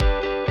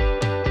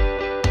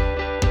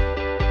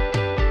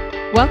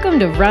Welcome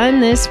to Run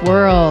This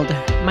World.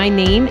 My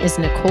name is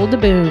Nicole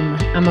DeBoom.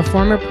 I'm a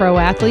former pro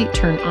athlete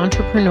turned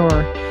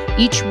entrepreneur.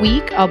 Each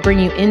week, I'll bring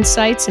you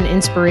insights and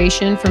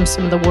inspiration from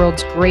some of the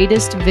world's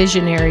greatest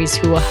visionaries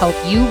who will help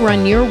you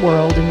run your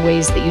world in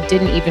ways that you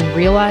didn't even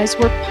realize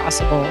were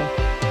possible.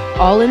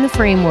 All in the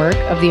framework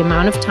of the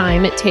amount of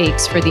time it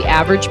takes for the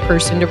average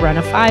person to run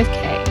a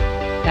 5K.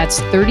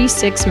 That's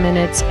 36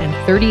 minutes and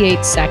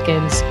 38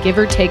 seconds, give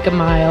or take a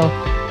mile.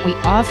 We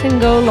often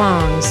go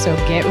long, so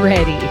get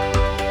ready.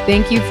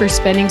 Thank you for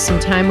spending some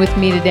time with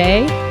me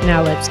today.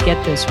 Now let's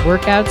get this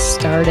workout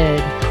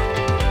started.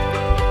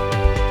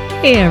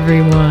 Hey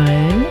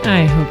everyone,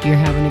 I hope you're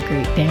having a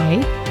great day.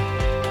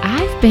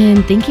 I've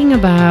been thinking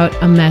about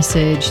a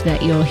message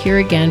that you'll hear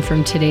again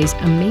from today's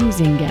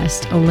amazing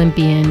guest,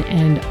 Olympian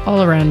and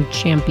all-around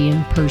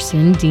champion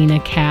person, Deena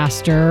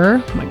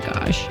Kastor. Oh my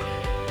gosh.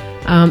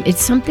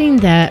 It's something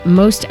that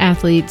most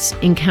athletes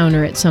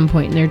encounter at some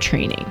point in their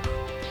training.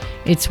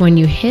 It's when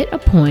you hit a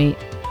point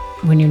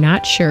when you're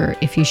not sure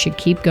if you should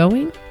keep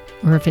going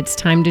or if it's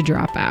time to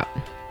drop out.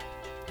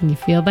 Can you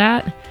feel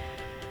that?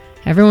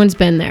 Everyone's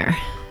been there.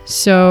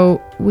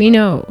 So we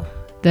know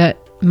that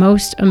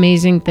most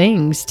amazing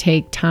things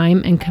take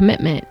time and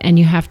commitment, and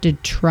you have to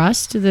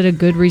trust that a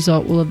good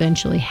result will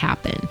eventually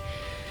happen.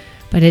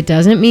 But it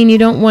doesn't mean you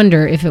don't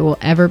wonder if it will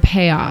ever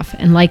pay off.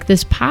 And like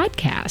this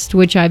podcast,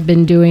 which I've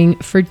been doing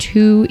for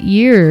 2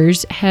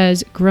 years,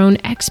 has grown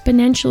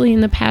exponentially in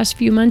the past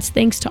few months,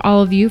 thanks to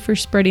all of you for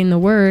spreading the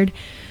word.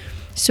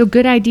 So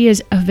good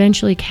ideas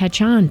eventually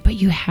catch on, but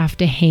you have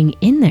to hang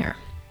in there.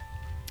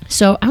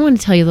 So I want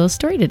to tell you a little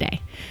story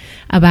today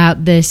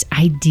about this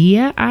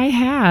idea I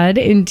had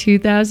in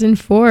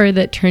 2004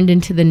 that turned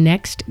into the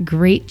next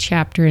great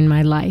chapter in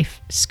my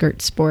life,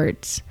 skirt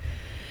sports.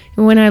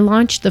 When I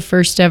launched the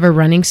first ever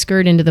running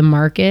skirt into the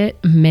market,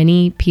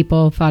 many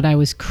people thought I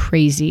was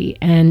crazy.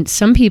 And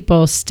some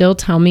people still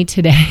tell me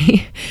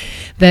today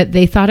that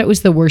they thought it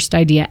was the worst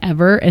idea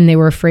ever, and they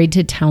were afraid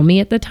to tell me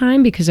at the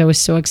time because I was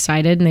so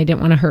excited and they didn't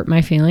want to hurt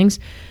my feelings.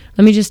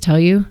 Let me just tell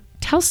you,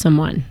 tell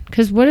someone,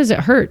 because what does it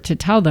hurt to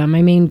tell them?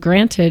 I mean,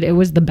 granted, it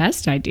was the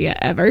best idea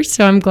ever,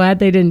 so I'm glad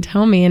they didn't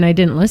tell me and I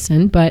didn't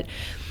listen. But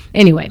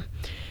anyway,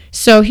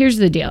 so here's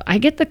the deal. I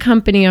get the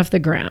company off the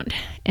ground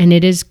and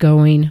it is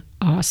going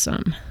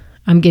awesome.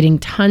 I'm getting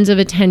tons of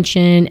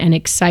attention and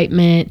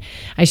excitement.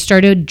 I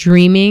started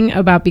dreaming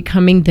about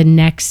becoming the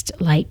next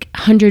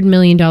 $100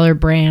 million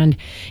brand.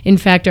 In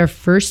fact, our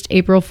first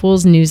April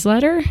Fool's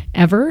newsletter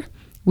ever,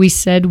 we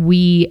said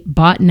we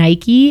bought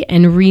Nike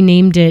and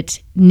renamed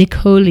it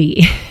Nicole.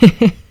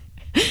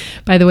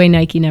 By the way,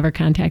 Nike never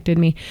contacted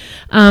me.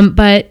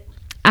 But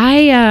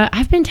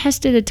I've been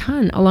tested a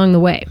ton along the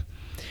way.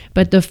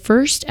 But the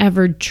first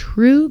ever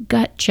true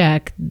gut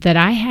check that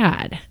I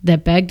had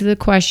that begged the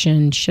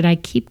question, should I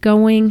keep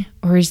going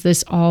or is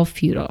this all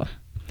futile,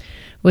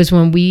 was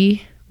when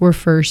we were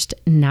first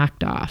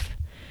knocked off.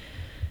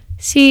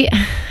 See,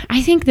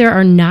 I think there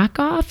are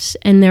knockoffs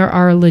and there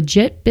are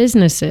legit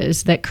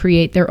businesses that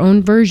create their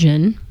own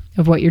version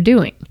of what you're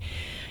doing.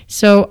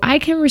 So I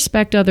can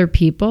respect other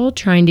people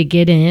trying to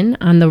get in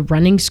on the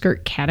running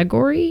skirt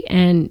category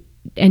and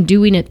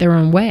doing it their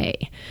own way.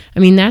 I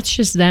mean, that's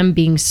just them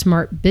being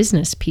smart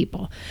business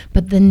people.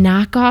 But the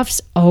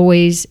knockoffs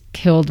always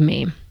killed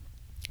me.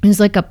 It was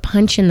like a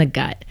punch in the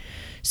gut.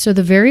 So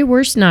the very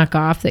worst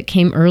knockoff that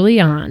came early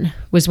on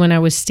was when I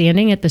was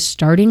standing at the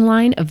starting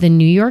line of the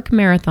New York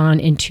Marathon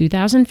in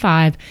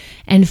 2005,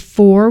 and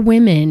 4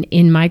 women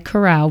in my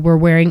corral were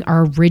wearing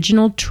our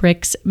original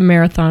Trix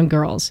Marathon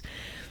girls.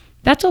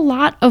 That's a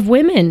lot of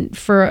women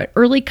for an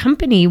early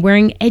company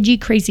wearing edgy,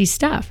 crazy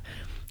stuff.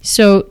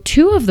 So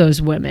 2 of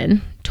those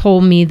women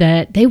told me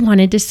that they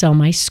wanted to sell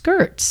my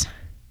skirts.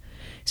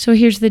 So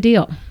here's the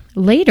deal.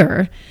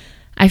 Later,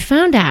 I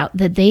found out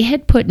that they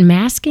had put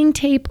masking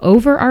tape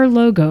over our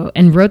logo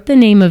and wrote the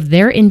name of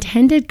their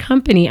intended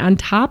company on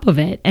top of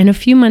it. And a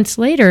few months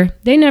later,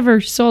 they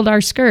never sold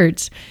our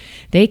skirts.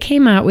 They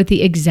came out with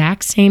the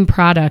exact same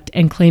product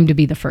and claimed to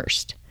be the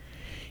first.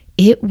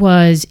 It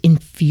was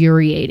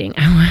infuriating.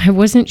 I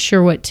wasn't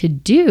sure what to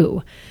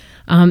do.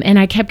 And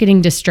I kept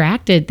getting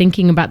distracted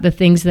thinking about the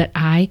things that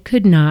I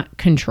could not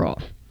control.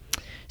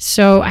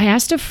 So I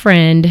asked a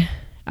friend,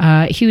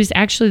 he was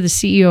actually the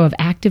CEO of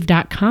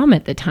Active.com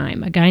at the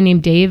time, a guy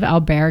named Dave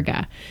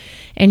Alberga.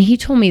 And he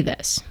told me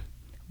this: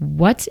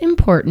 what's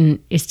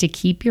important is to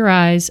keep your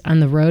eyes on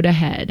the road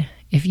ahead.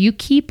 If you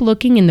keep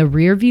looking in the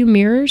rearview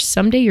mirrors,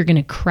 someday you're going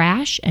to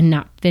crash and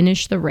not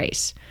finish the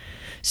race.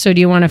 So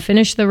do you want to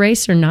finish the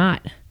race or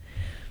not?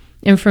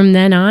 And from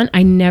then on,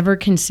 I never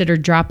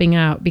considered dropping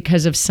out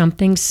because of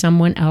something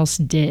someone else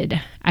did.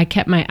 I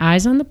kept my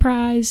eyes on the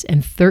prize,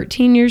 and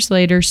 13 years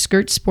later,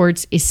 Skirt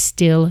Sports is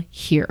still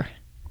here.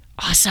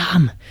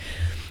 Awesome.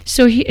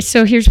 So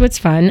here's what's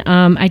fun.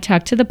 I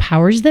talked to the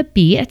powers that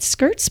be at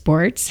Skirt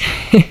Sports,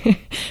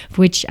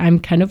 which I'm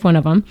kind of one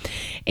of them,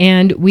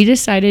 and we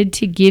decided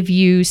to give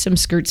you some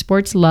Skirt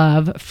Sports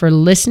love for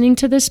listening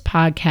to this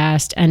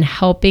podcast and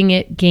helping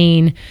it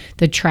gain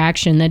the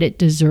traction that it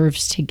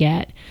deserves to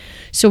get.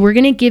 So we're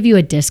going to give you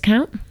a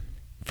discount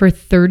for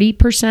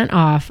 30%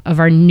 off of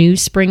our new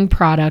spring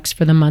products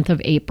for the month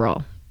of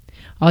April.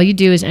 All you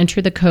do is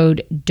enter the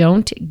code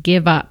Don't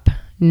Give Up.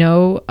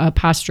 No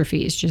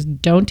apostrophes, just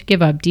Don't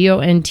Give Up,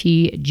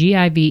 DONTGIVEUP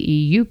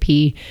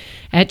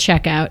at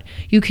checkout.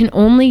 You can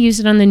only use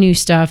it on the new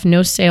stuff,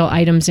 no sale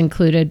items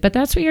included, but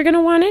that's what you're going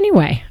to want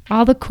anyway.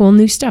 All the cool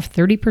new stuff,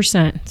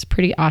 30%. It's a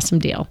pretty awesome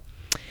deal.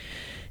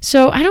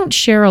 So I don't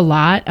share a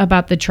lot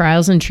about the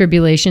trials and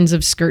tribulations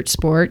of skirt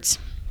sports.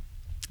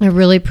 I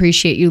really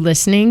appreciate you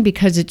listening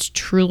because it's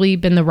truly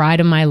been the ride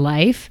of my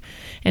life,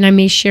 and I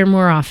may share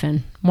more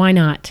often. Why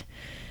not?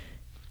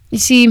 You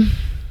see,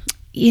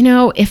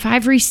 if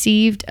I've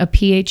received a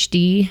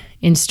PhD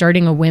in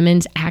starting a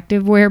women's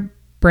activewear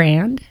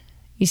brand,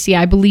 you see,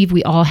 I believe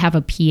we all have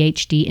a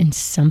PhD in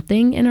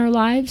something in our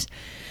lives,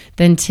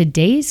 then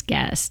today's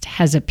guest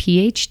has a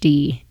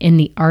PhD in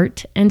the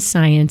art and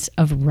science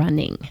of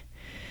running.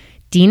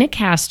 Deena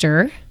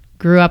Kastor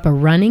grew up a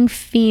running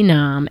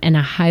phenom and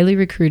a highly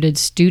recruited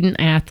student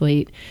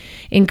athlete.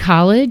 In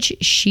college,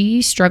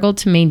 she struggled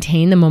to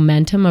maintain the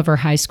momentum of her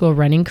high school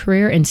running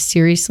career and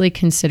seriously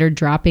considered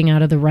dropping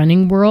out of the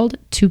running world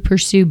to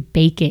pursue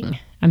baking.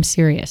 I'm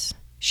serious.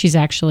 She's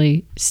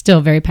actually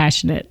still very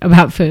passionate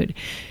about food.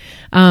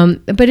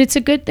 But it's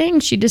a good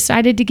thing she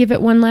decided to give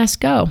it one last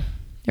go,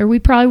 or we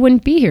probably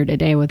wouldn't be here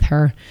today with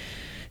her.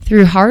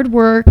 Through hard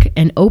work,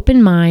 an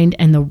open mind,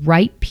 and the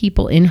right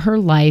people in her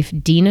life,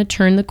 Deena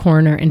turned the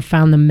corner and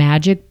found the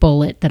magic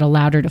bullet that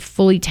allowed her to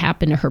fully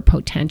tap into her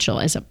potential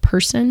as a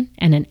person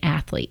and an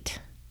athlete.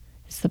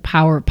 It's the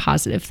power of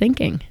positive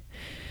thinking.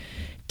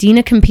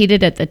 Deena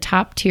competed at the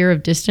top tier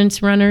of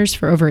distance runners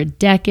for over a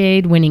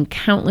decade, winning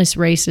countless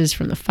races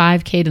from the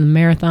 5K to the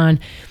marathon.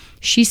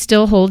 She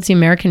still holds the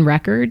American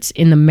records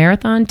in the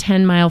marathon,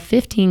 10-mile,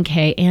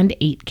 15K, and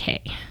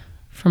 8K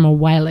from a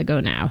while ago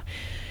now.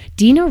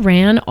 Deena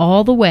ran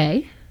all the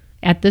way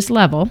at this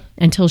level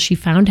until she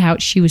found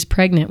out she was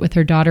pregnant with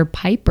her daughter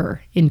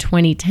Piper in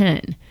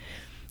 2010.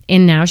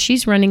 And now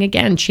she's running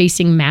again,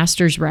 chasing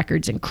Masters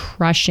records and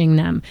crushing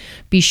them.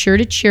 Be sure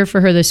to cheer for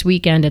her this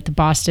weekend at the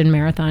Boston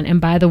Marathon. And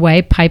by the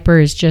way, Piper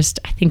is just,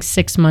 I think,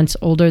 6 months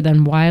older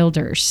than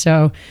Wilder.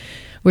 So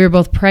we were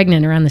both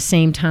pregnant around the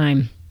same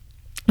time.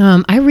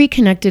 I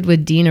reconnected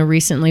with Deena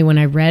recently when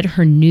I read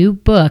her new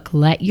book,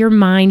 Let Your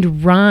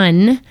Mind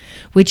Run,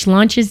 which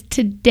launches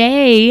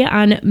today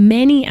on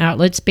many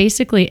outlets,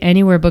 basically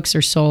anywhere books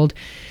are sold.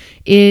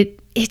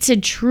 It's a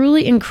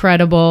truly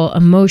incredible,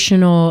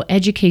 emotional,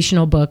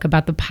 educational book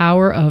about the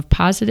power of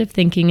positive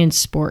thinking in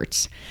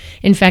sports.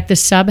 In fact, the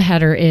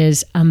subheader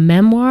is A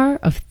Memoir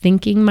of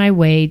Thinking My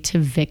Way to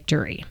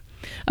Victory.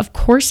 Of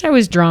course, I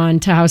was drawn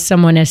to how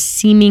someone as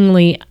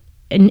seemingly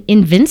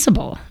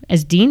invincible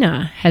as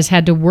Deena has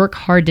had to work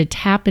hard to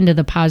tap into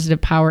the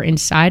positive power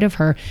inside of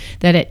her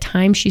that at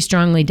times she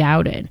strongly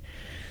doubted.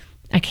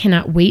 I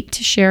cannot wait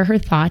to share her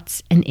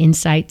thoughts and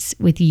insights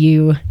with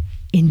you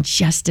in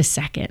just a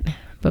second.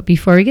 But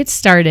before we get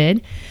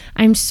started,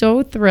 I'm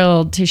so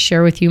thrilled to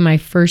share with you my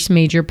first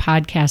major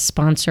podcast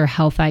sponsor,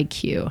 Health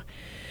IQ.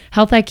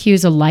 Health IQ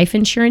is a life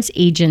insurance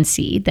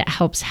agency that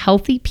helps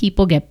healthy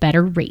people get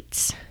better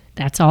rates.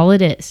 That's all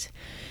it is.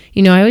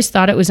 I always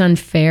thought it was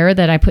unfair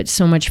that I put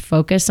so much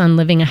focus on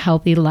living a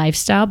healthy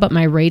lifestyle, but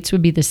my rates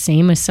would be the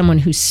same as someone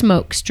who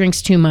smokes,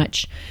 drinks too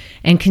much,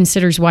 and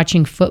considers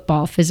watching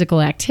football physical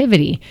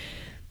activity.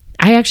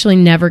 I actually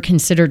never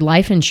considered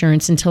life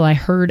insurance until I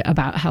heard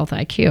about Health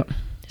IQ.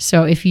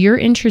 So if you're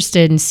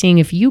interested in seeing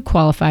if you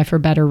qualify for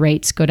better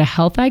rates, go to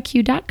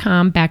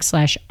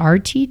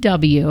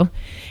healthiq.com/RTW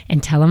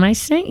and tell them I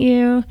sent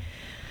you.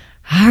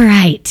 All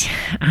right.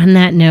 On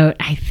that note,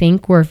 I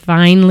think we're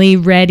finally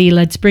ready.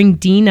 Let's bring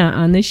Deena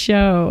on the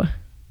show.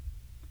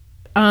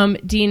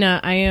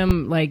 Deena, I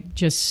am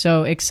just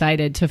so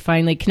excited to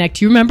finally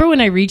connect. You remember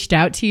when I reached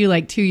out to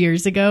you 2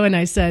 years ago and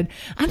I said,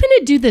 I'm going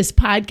to do this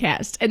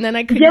podcast, and then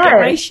I couldn't get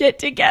my shit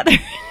together.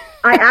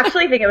 I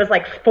actually think it was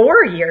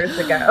 4 years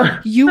ago.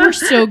 You were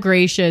so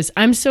gracious.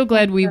 I'm so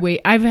glad we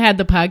wait. I've had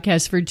the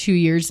podcast for 2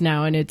 years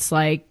now, and it's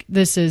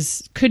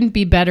couldn't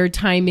be better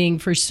timing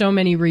for so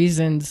many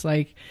reasons.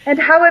 And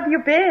how have you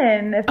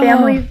been? The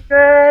family's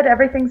good?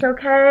 Everything's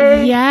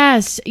okay?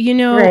 Yes.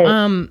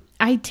 Great.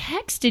 I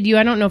texted you.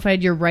 I don't know if I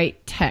had your right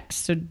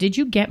text. So did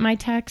you get my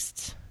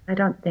texts? I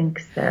don't think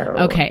so.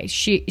 Okay.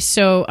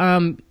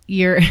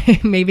 You're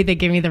maybe they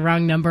gave me the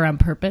wrong number on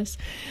purpose.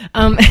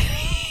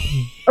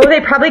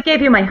 They probably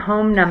gave you my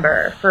home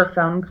number for a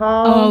phone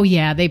call. Oh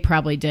yeah, they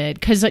probably did.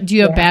 Because do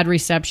you have bad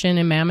reception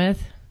in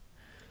Mammoth?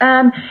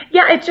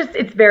 Yeah,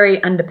 it's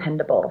very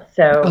undependable.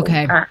 So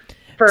okay.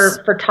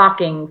 For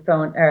talking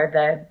phone, or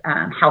the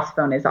house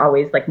phone is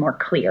always more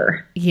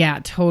clear. Yeah,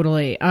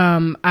 totally.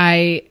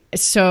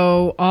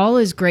 So all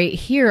is great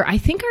here. I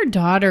think our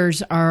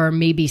daughters are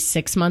maybe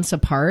 6 months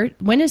apart.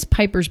 When is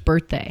Piper's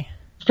birthday?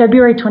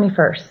 February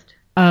 21st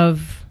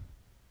of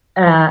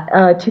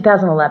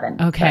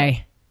 2011.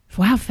 Okay.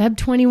 Wow, Feb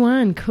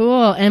 21.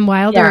 Cool. And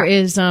Wilder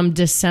is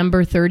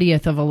December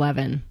 30th of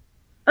 11.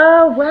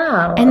 Oh,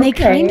 wow. And they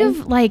Okay. kind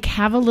of like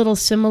have a little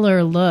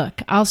similar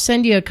look. I'll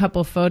send you a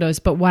couple photos,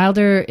 but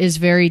Wilder is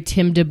very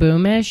Tim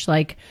DeBoom-ish,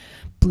 like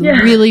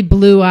really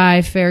blue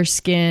eye, fair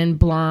skin,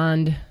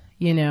 blonde,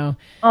 you know.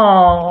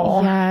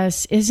 Oh,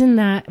 Yes. Isn't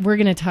that, we're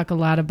going to talk a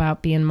lot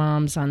about being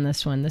moms on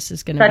this one. This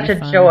is going to be such a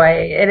fun. joy.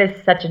 It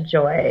is such a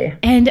joy.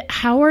 And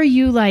how are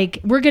you like,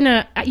 we're going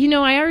to, you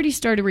know, I already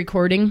started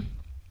recording.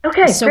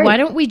 Okay, So great. why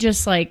don't we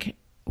just like,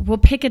 we'll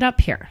pick it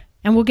up here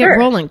and we'll get Sure.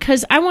 rolling,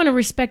 because I want to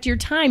respect your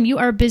time. You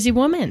are a busy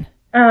woman.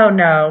 Oh,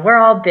 no, we're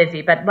all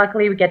busy, but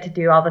luckily we get to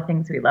do all the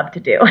things we love to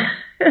do.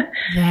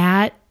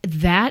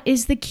 That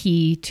is the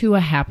key to a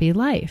happy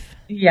life.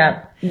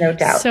 Yeah, no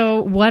doubt.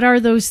 So what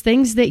are those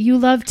things that you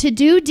love to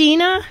do,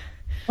 Dina?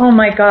 Oh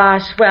my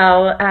gosh.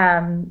 Well,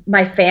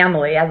 my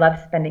family, I love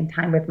spending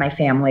time with my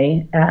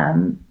family.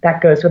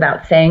 That goes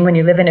without saying. When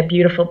you live in a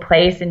beautiful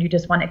place and you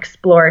just want to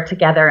explore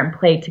together and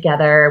play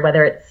together,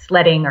 whether it's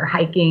sledding or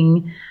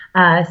hiking,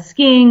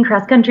 skiing,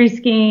 cross-country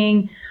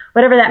skiing,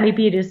 whatever that may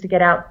be, just to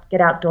get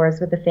outdoors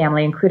with the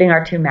family, including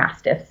our 2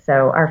 mastiffs.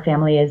 So our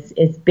family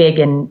is big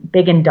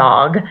and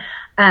dog.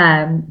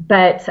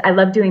 But I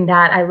love doing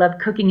that. I love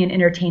cooking and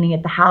entertaining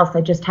at the house.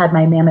 I just had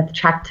my Mammoth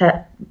Track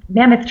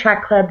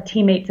Club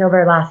teammates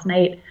over last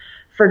night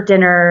for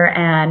dinner,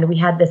 and we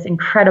had this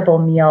incredible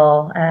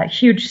meal,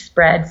 huge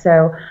spread.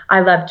 So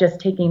I love just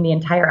taking the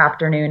entire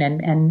afternoon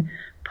and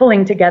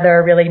pulling together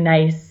a really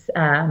nice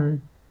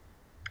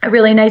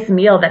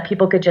meal that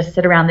people could just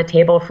sit around the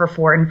table for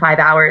 4 and 5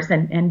 hours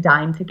and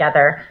dine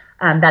together.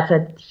 That's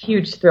a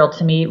huge thrill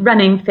to me.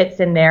 Running fits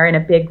in there in a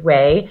big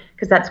way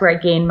because that's where I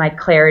gain my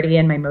clarity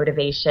and my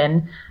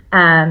motivation.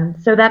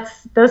 So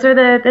those are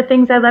the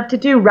things I love to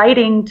do.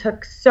 Writing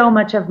took so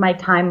much of my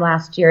time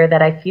last year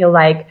that I feel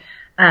like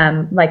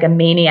a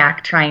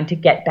maniac trying to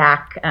get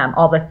back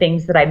all the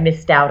things that I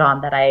missed out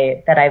on that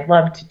I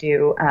love to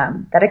do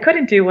that I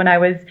couldn't do when I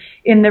was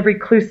in the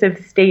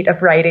reclusive state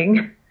of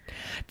writing.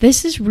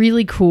 This is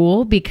really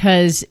cool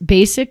because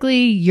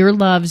basically your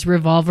loves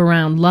revolve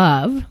around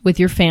love with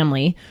your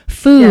family,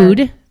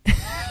 food,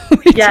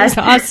 which is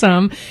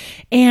awesome,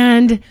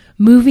 and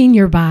moving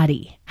your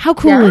body. How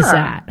cool is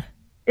that?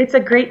 It's a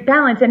great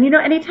balance. And, you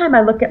know, anytime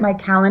I look at my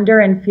calendar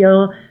and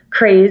feel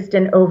crazed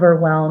and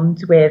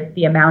overwhelmed with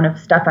the amount of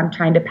stuff I'm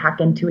trying to pack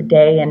into a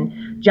day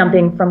and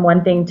jumping from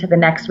one thing to the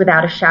next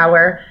without a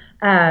shower,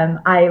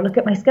 I look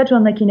at my schedule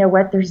and like, you know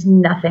what, there's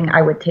nothing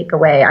I would take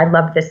away. I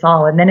love this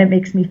all. And then it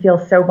makes me feel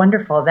so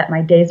wonderful that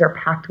my days are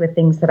packed with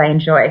things that I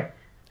enjoy.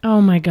 Oh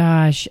my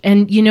gosh.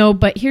 And you know,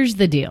 but here's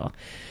the deal.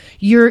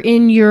 You're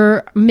in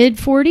your mid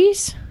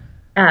 40s?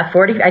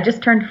 40. I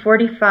just turned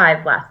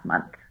 45 last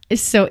month.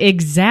 So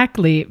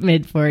exactly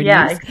mid 40s.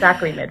 Yeah,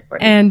 exactly mid 40s.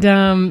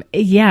 And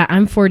yeah,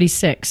 I'm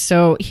 46.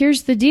 So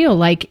here's the deal.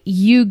 Like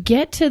you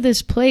get to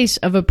this place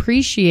of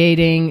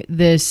appreciating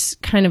this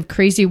kind of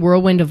crazy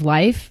whirlwind of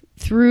life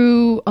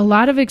through a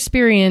lot of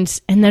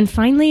experience, and then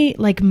finally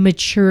like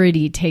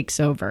maturity takes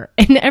over.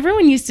 And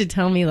everyone used to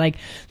tell me like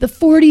the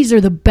 40s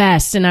are the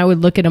best, and I would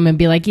look at them and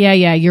be like, yeah,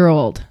 you're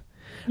old.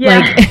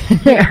 Yeah.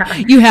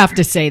 Like you have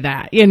to say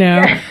that, you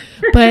know.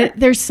 But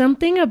there's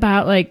something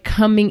about like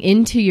coming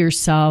into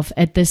yourself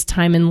at this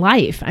time in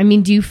life. I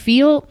mean, do you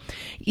feel,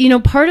 you know,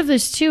 part of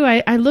this too,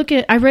 I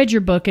read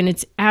your book and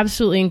it's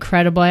absolutely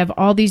incredible. I have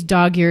all these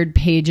dog-eared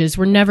pages.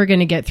 We're never going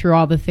to get through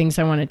all the things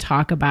I want to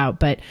talk about,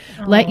 but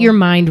let your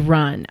mind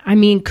run. I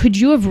mean, could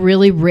you have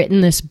really written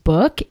this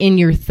book in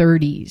your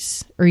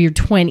 30s or your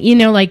 20s, you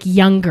know, like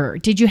younger?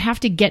 Did you have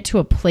to get to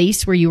a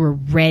place where you were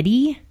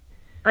ready?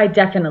 I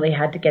definitely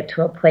had to get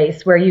to a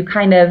place where you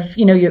kind of,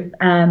 you know,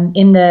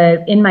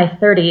 in my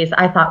 30s,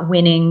 I thought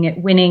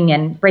winning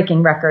and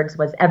breaking records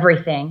was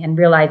everything, and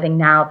realizing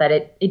now that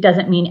it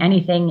doesn't mean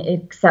anything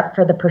except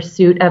for the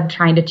pursuit of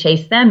trying to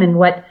chase them and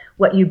what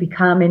you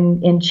become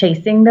in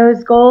chasing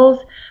those goals.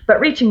 But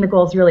reaching the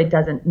goals really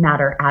doesn't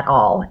matter at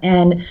all.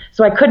 And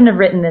so I couldn't have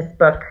written this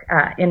book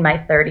in my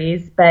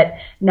 30s. But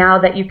now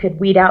that you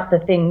could weed out the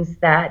things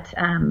that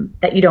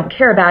you don't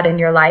care about in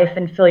your life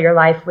and fill your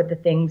life with the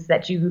things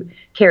that you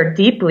care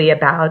deeply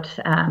about,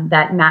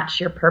 that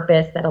match your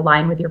purpose, that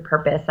align with your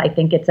purpose, I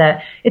think it's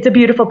a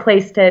beautiful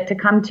place to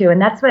come to.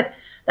 And that's what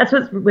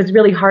was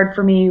really hard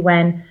for me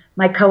when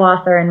my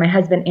co-author and my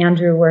husband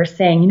Andrew were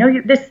saying, you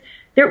know,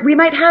 we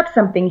might have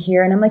something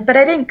here. And I'm like, but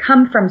I didn't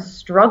come from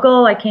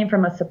struggle. I came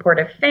from a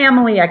supportive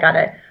family. I got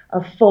a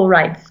full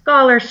ride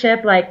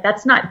scholarship. Like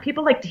that's not,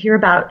 people like to hear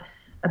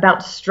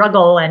about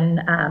struggle and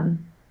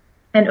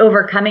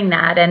overcoming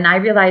that. And I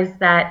realized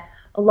that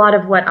a lot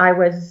of what I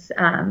was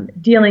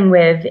dealing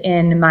with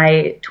in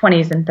my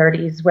 20s and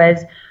 30s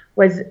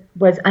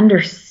was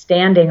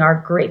understanding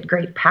our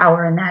great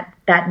power, and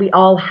that we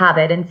all have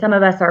it. And some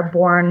of us are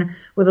born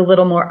with a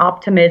little more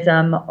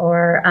optimism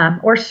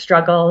or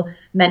struggle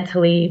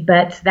mentally,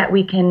 but that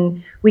we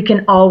can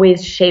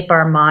always shape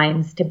our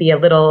minds to be a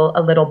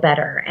little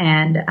better.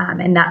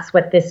 And that's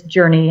what this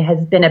journey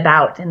has been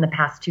about in the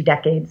past 2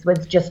 decades,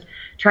 was just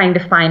trying to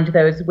find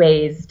those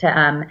ways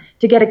to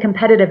get a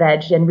competitive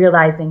edge, and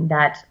realizing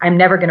that I'm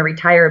never going to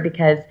retire,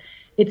 because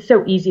it's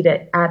so easy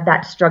to add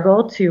that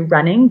struggle to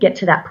running, get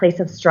to that place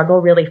of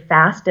struggle really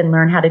fast and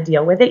learn how to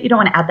deal with it. You don't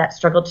want to add that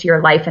struggle to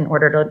your life in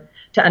order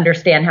to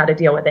understand how to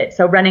deal with it.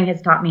 So running has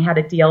taught me how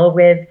to deal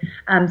with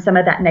some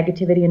of that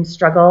negativity and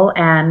struggle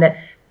and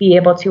be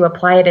able to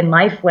apply it in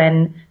life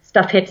when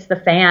stuff hits the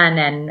fan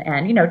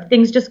and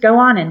things just go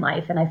on in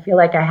life. And I feel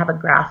like I have a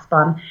grasp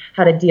on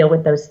how to deal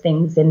with those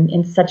things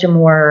in such a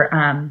more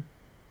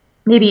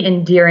maybe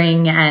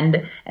endearing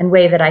and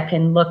way that I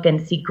can look and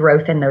see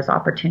growth in those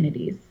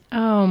opportunities.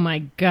 Oh my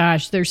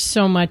gosh, there's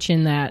so much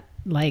in that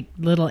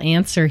little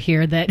answer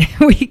here that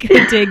we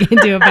could dig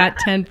into about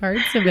 10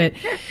 parts of it.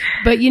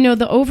 But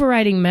the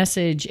overriding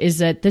message is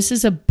that this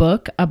is a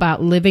book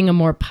about living a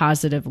more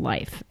positive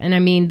life. And I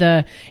mean,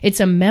 it's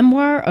a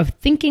memoir of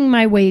thinking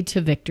my way to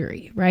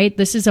victory, right?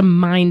 This is a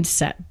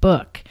mindset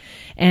book.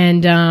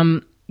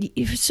 And,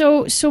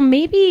 so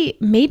maybe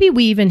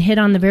we even hit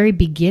on the very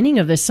beginning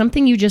of this,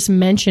 something you just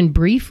mentioned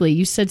briefly.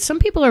 You said some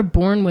people are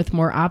born with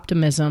more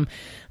optimism.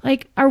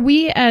 Are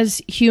we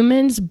as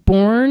humans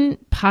born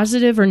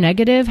positive or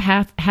negative,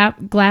 half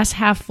glass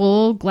half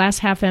full, glass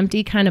half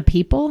empty kind of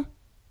people?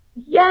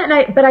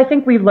 Yeah, but I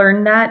think we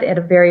learned that at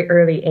a very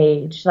early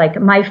age.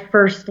 My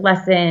first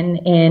lesson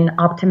in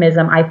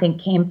optimism, I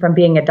think, came from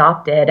being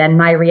adopted, and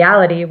my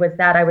reality was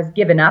that I was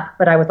given up,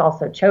 but I was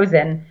also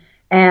chosen.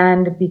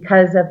 And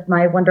because of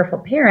my wonderful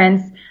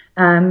parents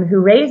who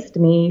raised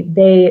me,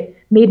 they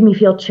made me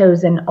feel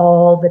chosen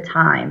all the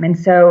time. And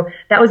so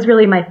that was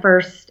really my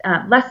first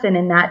lesson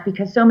in that,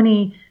 because so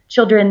many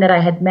children that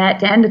I had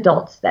met and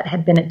adults that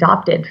had been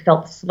adopted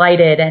felt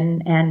slighted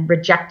and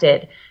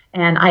rejected.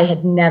 And I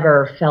had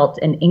never felt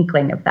an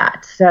inkling of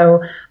that.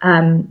 So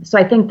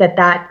I think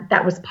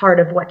that was part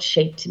of what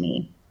shaped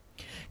me.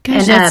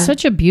 Gosh, that's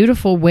such a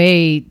beautiful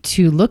way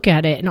to look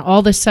at it. And all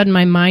of a sudden,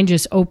 my mind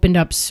just opened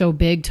up so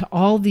big to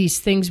all these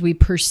things we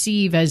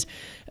perceive as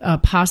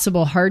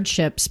possible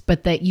hardships,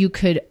 but that you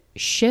could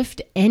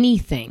shift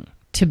anything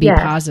to be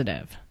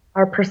positive.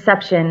 Our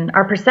perception,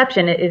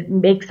 it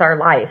makes our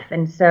life.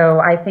 And so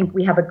I think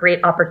we have a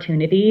great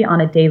opportunity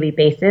on a daily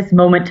basis,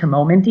 moment to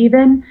moment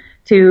even,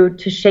 to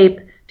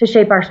shape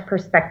our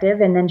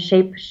perspective and then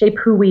shape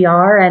who we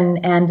are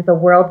and the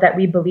world that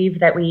we believe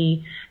that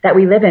we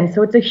live in.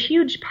 So it's a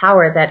huge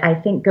power that I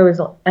think goes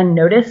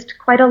unnoticed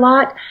quite a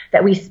lot,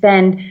 that we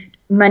spend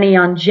money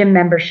on gym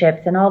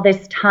memberships and all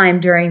this time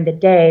during the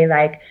day,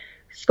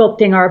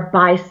 sculpting our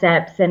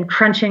biceps and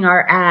crunching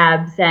our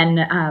abs.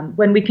 And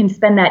when we can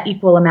spend that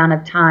equal amount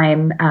of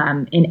time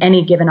in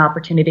any given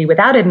opportunity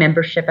without a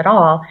membership at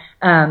all,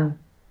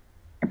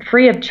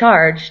 free of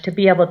charge, to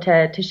be able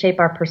to shape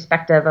our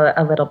perspective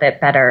a little bit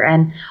better.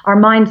 And our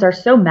minds are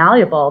so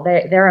malleable.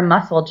 They're a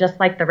muscle just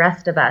like the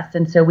rest of us.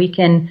 And so we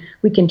can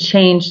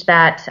change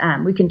that.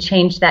 We can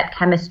change that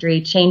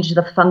chemistry, change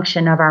the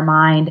function of our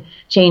mind,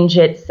 change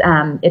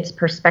its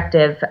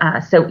perspective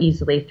so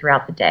easily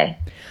throughout the day.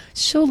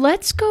 So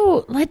let's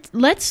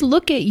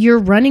look at your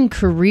running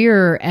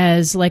career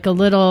as a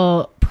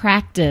little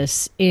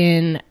practice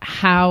in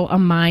how a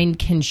mind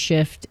can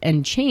shift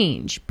and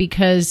change,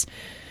 because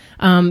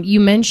you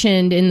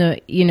mentioned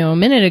a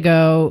minute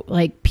ago,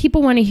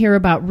 people want to hear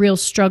about real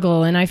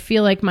struggle. And I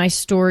feel like my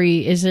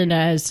story isn't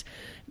as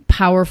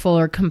powerful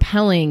or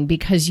compelling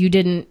because you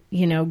didn't,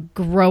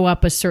 grow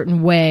up a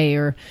certain way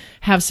or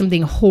have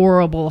something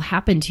horrible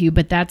happen to you.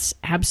 But that's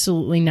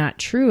absolutely not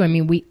true. I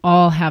mean, we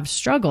all have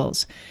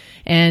struggles.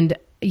 And,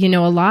 a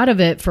lot of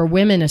it for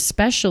women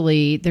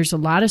especially, there's a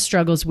lot of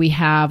struggles we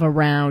have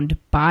around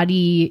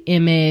body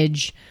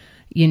image,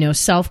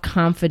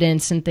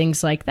 self-confidence and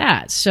things like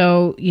that.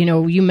 So,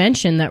 you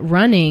mentioned that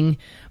running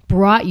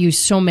brought you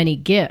so many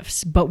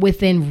gifts, but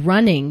within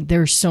running,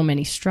 there's so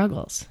many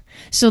struggles.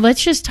 So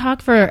let's just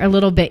talk for a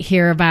little bit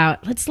here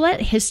about, let's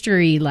let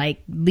history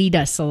lead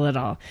us a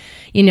little.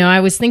 I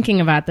was thinking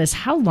about this.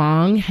 How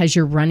long has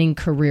your running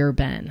career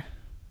been?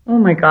 Oh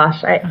my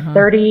gosh,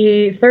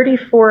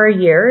 34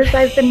 years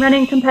I've been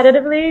running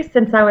competitively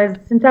since I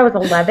was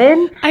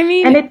 11. I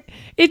mean, and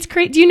it's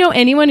great. Do you know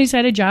anyone who's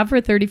had a job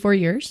for 34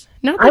 years?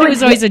 Not that it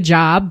was always a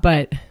job,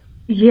 but...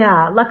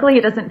 Yeah, luckily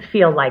it doesn't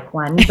feel like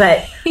one.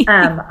 But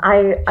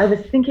I was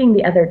thinking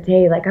the other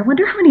day, I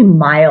wonder how many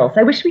miles.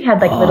 I wish we had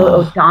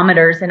little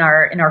odometers in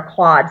our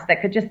quads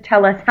that could just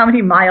tell us how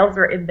many miles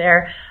are in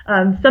there.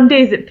 Some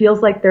days it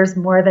feels like there's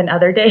more than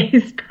other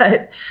days,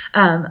 but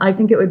I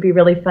think it would be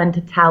really fun to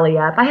tally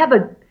up. I have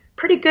a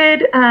pretty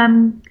good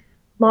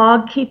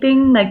log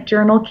keeping,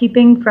 journal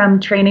keeping from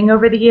training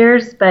over the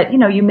years, but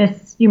you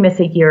miss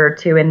a year or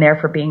two in there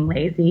for being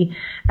lazy.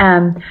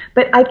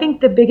 But I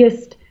think the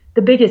biggest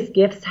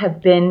gifts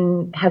have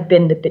been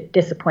the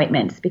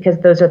disappointments, because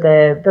those are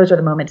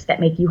the moments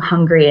that make you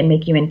hungry and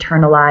make you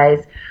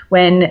internalize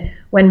when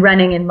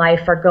running and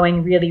life are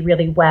going really,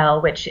 really well,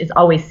 which is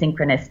always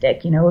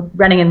synchronistic.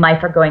 Running and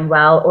life are going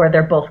well, or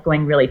they're both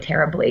going really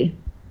terribly.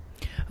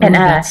 And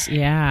I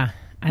like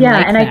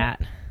that.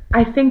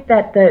 I think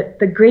that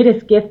the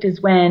greatest gift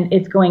is when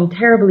it's going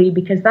terribly,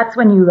 because that's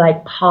when you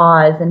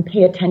pause and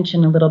pay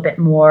attention a little bit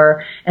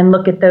more and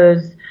look at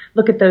those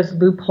look at those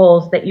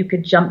loopholes that you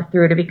could jump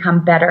through to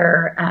become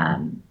better,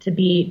 to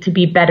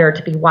be better,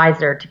 to be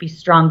wiser, to be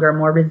stronger,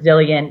 more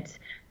resilient,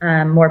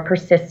 more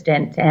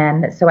persistent.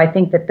 And so I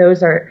think that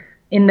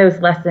in those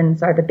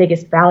lessons are the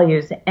biggest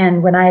values.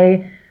 And when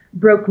I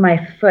broke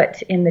my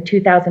foot in the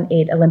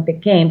 2008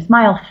 Olympic Games,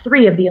 mile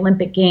 3 of the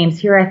Olympic Games,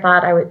 here I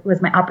thought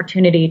was my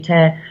opportunity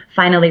to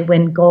finally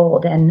win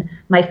gold, and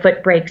my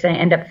foot breaks and I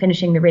end up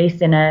finishing the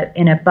race in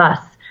a bus.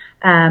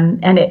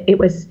 And it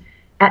was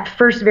at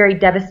first very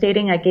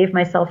devastating. I gave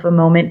myself a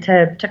moment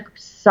to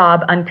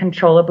sob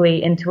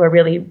uncontrollably into a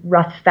really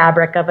rough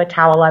fabric of a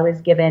towel I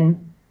was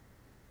given.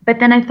 But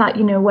then I thought,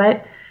 you know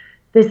what,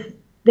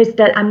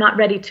 I'm not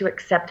ready to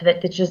accept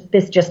that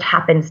this just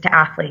happens to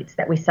athletes,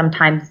 that we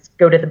sometimes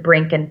go to the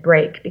brink and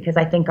break, because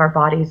I think our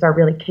bodies are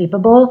really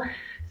capable.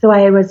 So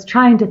I was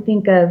trying to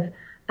think of,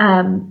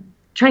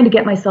 trying to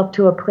get myself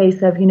to a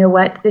place of, you know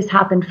what, this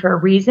happened for a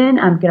reason.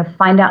 I'm going to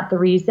find out the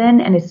reason.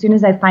 And as soon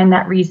as I find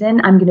that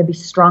reason, I'm going to be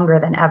stronger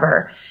than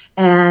ever.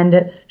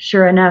 And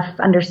sure enough,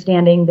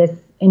 understanding this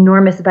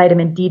enormous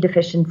vitamin D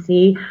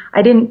deficiency,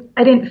 I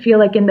didn't feel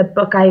like in the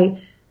book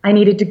I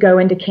needed to go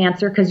into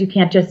cancer, because you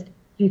can't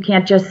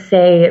just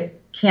say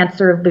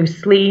cancer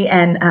loosely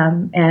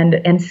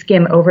and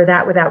skim over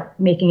that without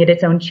making it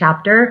its own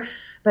chapter.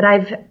 But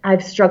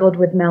I've struggled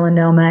with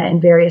melanoma and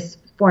various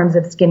forms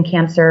of skin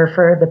cancer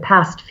for the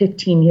past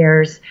 15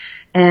 years.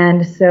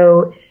 And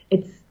so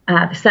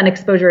sun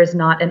exposure is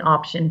not an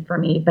option for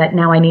me, but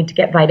now I need to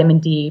get vitamin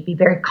D, be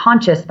very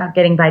conscious about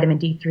getting vitamin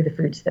D through the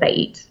foods that I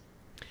eat.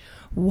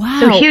 Wow.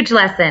 So huge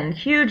lesson.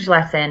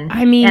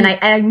 I mean, and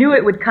I knew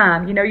it would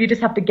come. You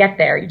just have to get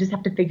there. You just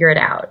have to figure it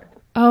out.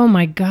 Oh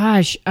my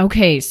gosh.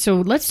 Okay,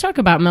 so let's talk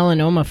about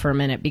melanoma for a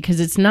minute,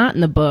 because it's not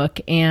in the book,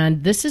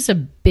 and this is a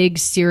big,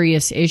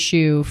 serious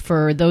issue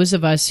for those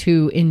of us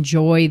who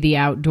enjoy the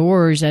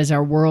outdoors as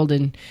our world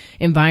and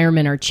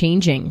environment are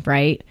changing,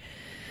 right?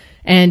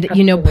 And,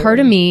 Absolutely. Part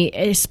of me,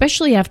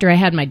 especially after I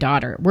had my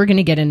daughter, we're going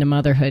to get into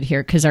motherhood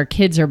here because our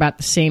kids are about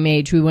the same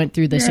age. We went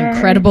through this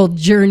incredible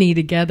journey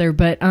together,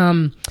 but,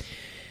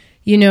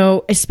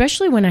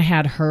 especially when I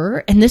had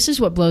her, and this is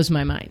what blows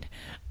my mind.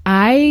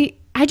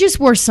 I just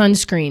wore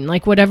sunscreen,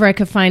 like whatever I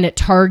could find at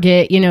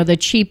Target, the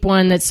cheap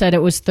one that said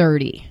it was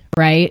 30,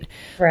 right?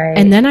 Right.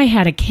 And then I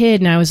had a kid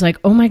and I was like,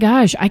 oh my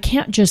gosh, I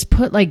can't just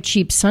put like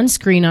cheap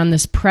sunscreen on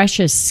this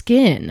precious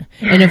skin.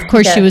 And of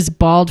course she was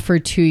bald for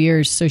 2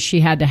 years, so she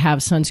had to have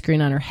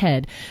sunscreen on her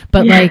head.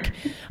 But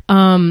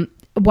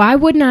why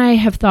wouldn't I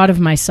have thought of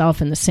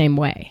myself in the same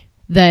way?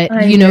 That,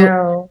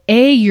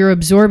 you're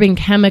absorbing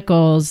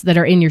chemicals that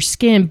are in your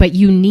skin, but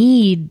you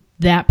need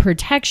that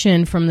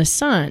protection from the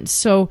sun.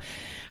 So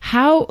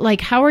how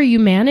are you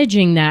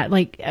managing that?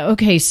 Like,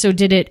 okay, so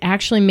did it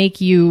actually make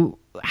you,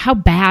 how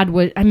bad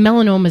was,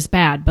 melanoma is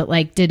bad, but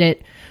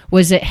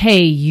was it,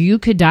 hey, you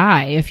could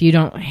die if you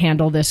don't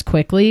handle this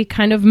quickly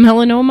kind of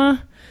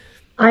melanoma?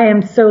 I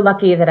am so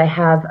lucky that I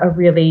have a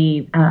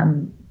really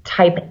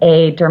type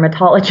A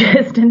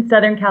dermatologist in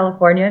Southern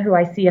California who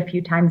I see a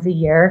few times a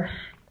year.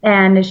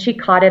 And she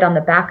caught it on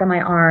the back of my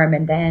arm,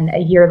 and then a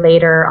year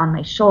later on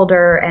my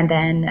shoulder, and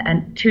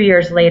then 2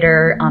 years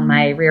later on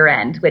my rear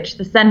end, which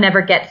the sun never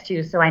gets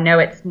to. So I know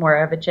it's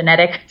more of a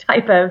genetic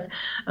type of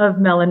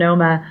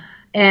melanoma.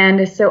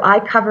 And so I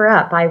cover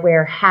up. I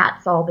wear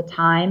hats all the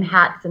time,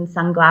 hats and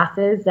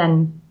sunglasses,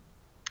 and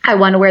I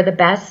want to wear the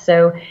best.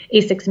 So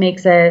ASICS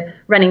makes a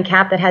running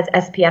cap that has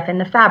SPF in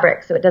the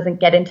fabric, so it doesn't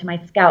get into my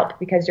scalp,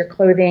 because your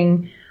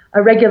clothing,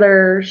 a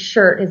regular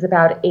shirt is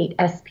about 8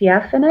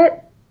 SPF in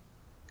it.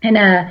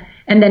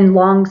 And then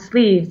long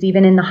sleeves,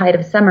 even in the height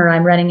of summer,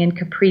 I'm running in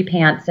capri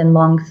pants and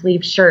long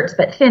sleeve shirts,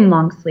 but thin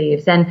long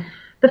sleeves. And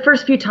the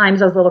first few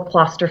times I was a little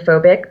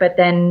claustrophobic, but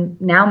then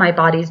now my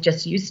body's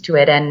just used to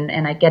it.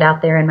 And I get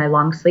out there in my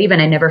long sleeve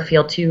and I never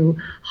feel too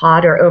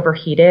hot or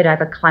overheated.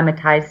 I've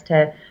acclimatized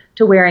to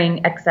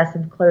wearing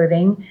excessive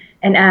clothing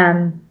and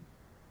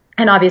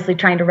obviously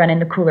trying to run in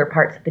the cooler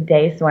parts of the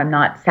day so I'm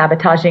not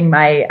sabotaging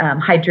my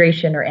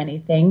hydration or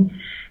anything.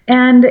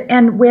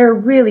 And wear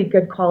really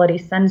good quality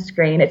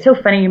sunscreen. It's so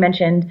funny you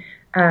mentioned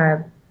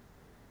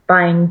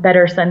buying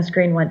better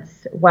sunscreen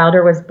once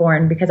Wilder was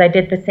born, because I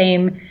did the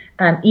same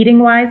eating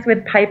wise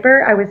with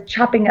Piper. I was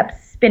chopping up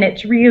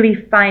spinach really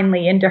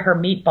finely into her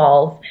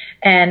meatballs,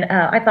 and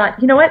I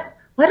thought, you know what?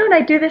 Why don't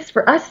I do this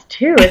for us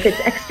too? If it's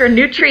extra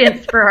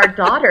nutrients for our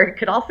daughter, it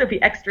could also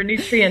be extra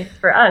nutrients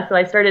for us. So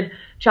I started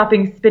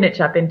chopping spinach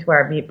up into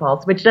our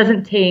meatballs, which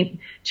doesn't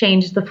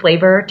change the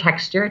flavor or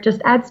texture. It just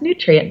adds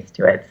nutrients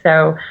to it.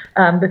 So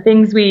the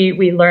things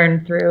we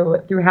learn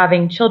through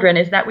having children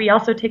is that we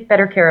also take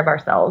better care of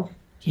ourselves.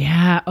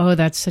 Yeah. Oh,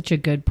 that's such a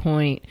good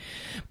point.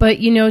 But,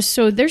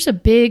 so there's a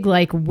big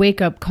wake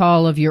up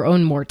call of your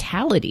own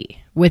mortality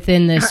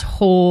within this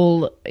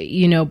whole,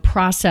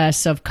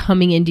 process of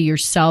coming into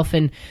yourself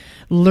and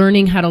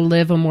learning how to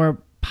live a more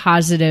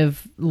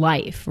positive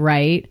life,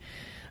 right?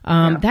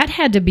 That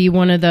had to be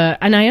one of the,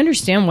 and I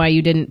understand why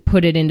you didn't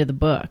put it into the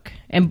book,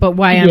 but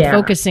why I'm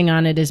focusing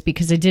on it is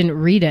because I didn't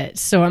read it.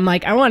 So I'm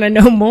like, I want to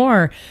know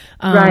more.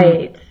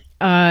 Right.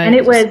 And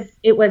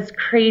it was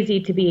crazy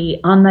to be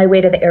on my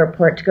way to the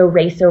airport to go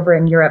race over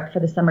in Europe for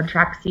the summer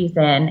track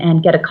season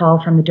and get a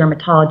call from the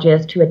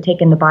dermatologist who had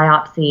taken the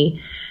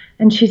biopsy.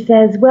 And she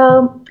says,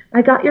 well,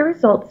 I got your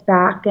results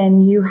back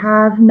and you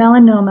have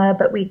melanoma,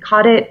 but we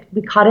caught it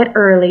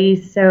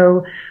early.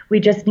 So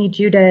we just need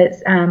you to,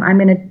 I'm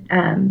going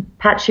to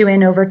patch you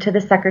in over to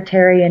the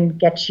secretary and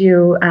get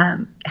you,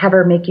 have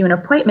her make you an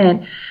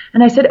appointment.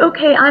 And I said,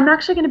 okay, I'm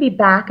actually going to be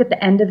back at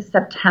the end of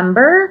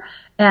September.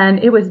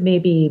 And it was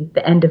maybe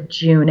the end of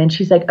June. And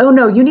she's like, oh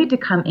no, you need to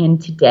come in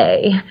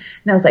today.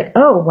 And I was like,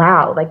 oh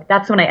wow. Like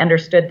that's when I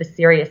understood the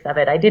seriousness of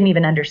it. I didn't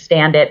even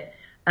understand it,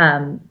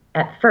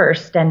 at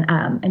first.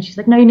 And she's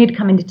like, no, you need to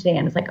come in today.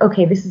 And I was like,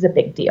 okay, this is a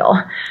big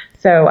deal.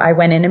 So I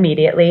went in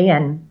immediately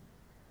and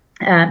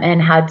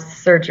had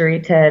surgery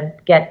to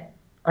get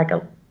like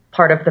a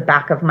part of the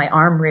back of my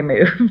arm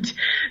removed.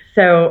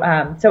 So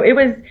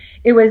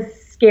it was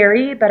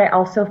scary, but I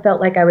also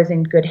felt like I was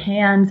in good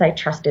hands. I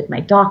trusted my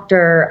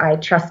doctor. I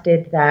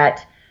trusted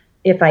that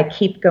if I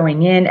keep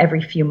going in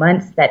every few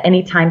months, that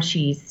anytime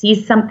she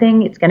sees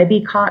something, it's going to be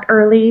caught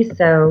early.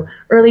 So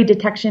early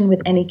detection with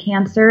any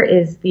cancer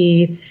has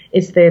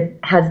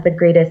the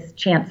greatest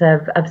chance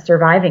of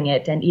surviving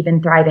it and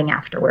even thriving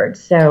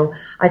afterwards. So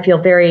I feel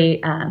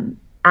very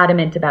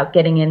adamant about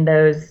getting in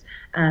those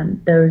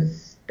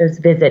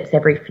visits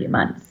every few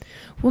months.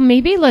 Well,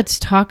 maybe let's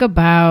talk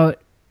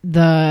about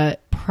the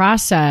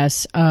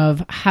process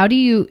of how do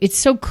you, it's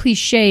so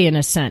cliche in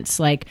a sense,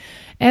 like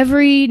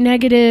every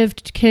negative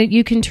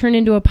you can turn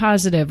into a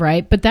positive,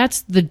 right? But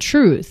that's the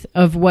truth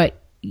of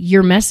what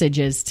your message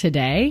is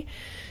today.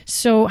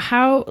 So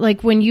how,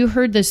 like when you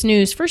heard this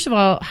news, first of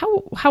all,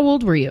 how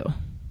old were you?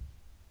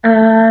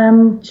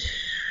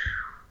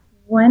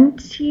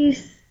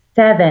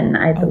 27,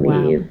 I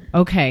believe.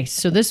 Wow. Okay.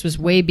 So this was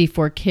way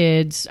before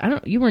kids.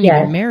 You weren't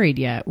even married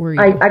yet, were you?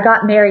 I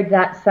got married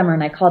that summer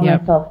and I called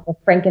myself the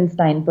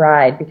Frankenstein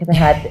bride because I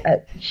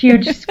had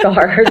huge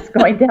scars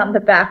going down the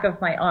back of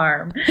my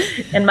arm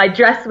and my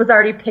dress was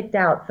already picked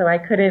out. So I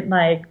couldn't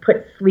like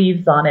put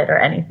sleeves on it or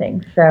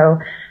anything. So,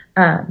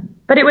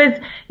 but it was,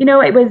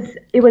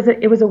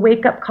 it was a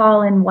wake up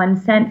call in one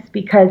sense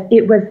because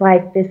it was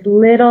like this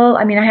little,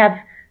 I have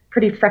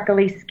pretty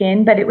freckly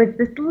skin, but it was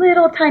this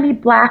little tiny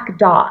black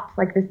dot,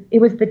 like this, it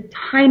was the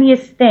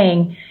tiniest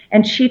thing.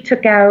 And she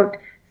took out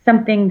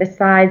something the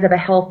size of a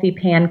healthy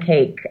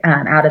pancake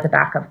out of the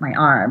back of my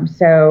arm.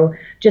 So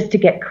just to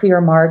get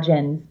clear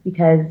margins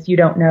because you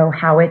don't know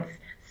how it's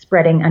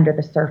spreading under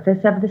the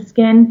surface of the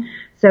skin.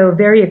 So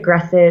very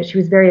aggressive. She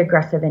was very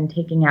aggressive in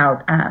taking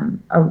out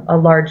a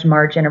large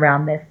margin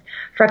around this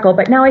freckle.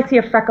 But now I see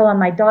a freckle on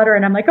my daughter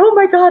and I'm like, oh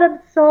my God, I'm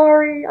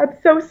sorry. I'm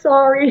so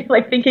sorry.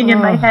 Like thinking in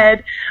my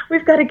head,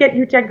 we've got to get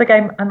you checked. Like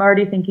I'm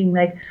already thinking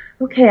like,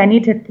 okay, I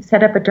need to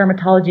set up a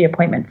dermatology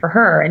appointment for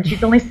her. And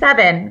she's only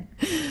 7.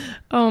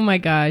 Oh my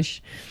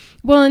gosh.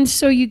 Well, and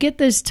so you get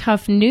this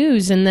tough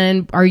news and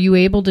then are you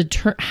able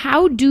to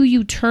how do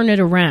you turn it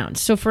around?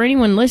 So for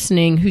anyone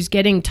listening who's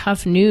getting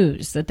tough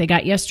news that they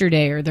got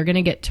yesterday or they're going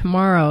to get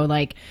tomorrow,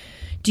 like,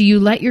 do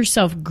you let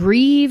yourself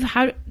grieve?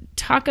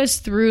 Talk us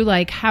through,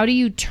 like, how do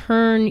you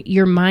turn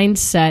your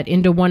mindset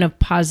into one of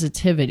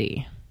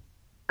positivity?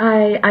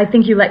 I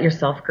think you let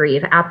yourself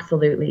grieve.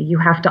 Absolutely. You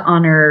have to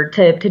honor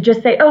to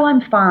just say, oh,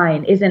 I'm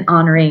fine isn't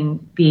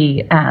honoring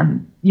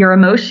your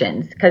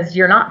emotions because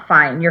you're not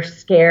fine. You're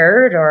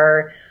scared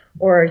or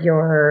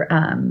you're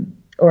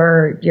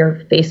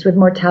faced with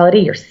mortality.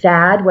 You're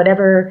sad,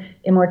 whatever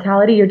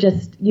immortality.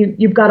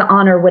 You've got to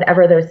honor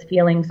whatever those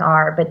feelings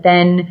are, but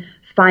then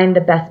find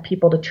the best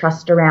people to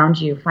trust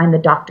around you, find the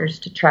doctors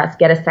to trust,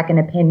 get a second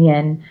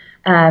opinion.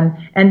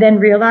 And then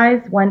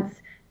realize once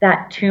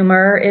that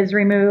tumor is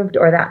removed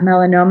or that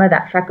melanoma,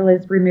 that freckle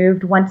is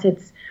removed, once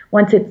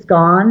it's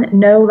gone,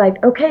 know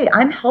like, okay,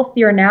 I'm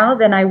healthier now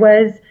than I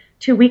was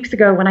 2 weeks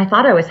ago when I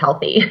thought I was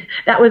healthy.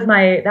 That was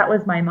my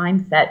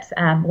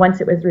mindset.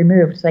 Once it was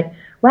removed, it's like,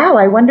 wow,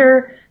 I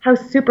wonder how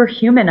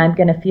superhuman I'm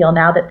going to feel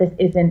now that this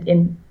isn't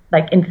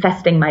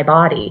infesting my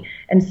body.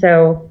 And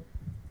so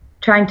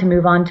trying to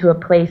move on to a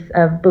place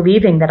of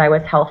believing that I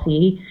was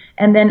healthy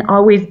and then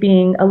always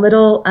being a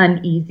little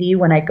uneasy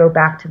when I go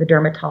back to the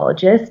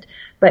dermatologist.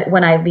 But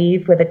when I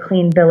leave with a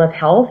clean bill of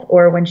health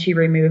or when she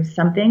removes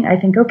something, I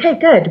think, okay,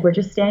 good. We're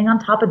just staying on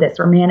top of this.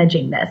 We're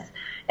managing this.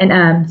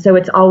 And so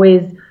it's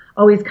always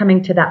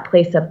coming to that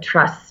place of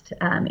trust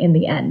in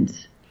the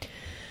end.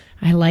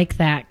 I like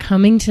that.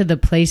 Coming to the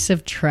place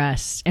of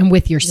trust and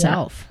with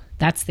yourself. Yeah.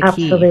 That's the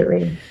key.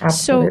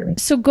 Absolutely.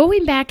 So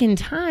going back in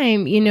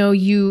time,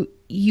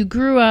 you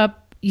grew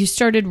up, you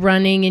started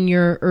running in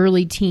your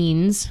early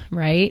teens,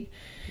 right?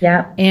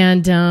 Yeah.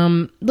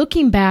 And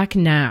looking back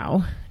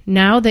now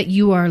that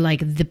you are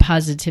like the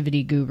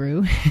positivity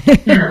guru,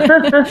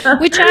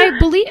 which I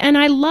believe and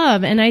I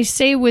love, and I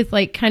say with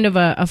like kind of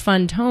a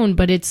fun tone,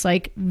 but it's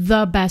like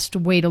the best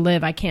way to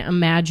live. I can't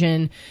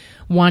imagine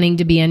wanting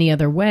to be any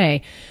other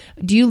way.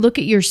 Do you look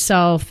at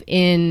yourself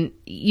in,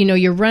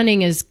 your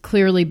running is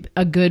clearly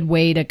a good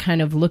way to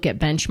kind of look at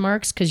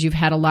benchmarks because you've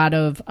had a lot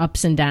of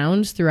ups and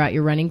downs throughout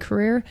your running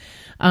career.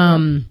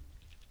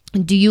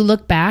 do you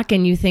look back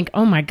and you think,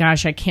 oh my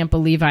gosh, I can't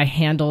believe I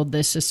handled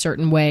this a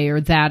certain way or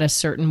that a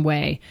certain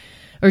way?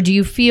 Or do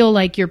you feel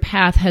like your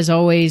path has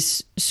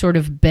always sort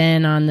of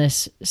been on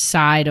this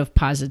side of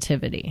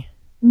positivity?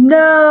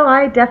 No,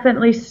 I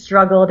definitely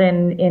struggled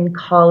in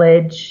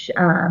college,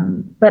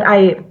 but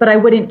I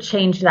wouldn't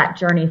change that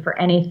journey for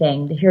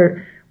anything.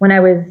 Here, when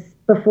I was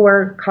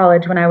before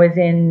college, when I was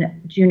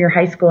in junior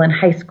high school and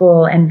high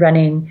school and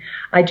running,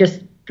 I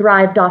just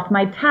thrived off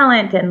my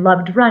talent and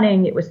loved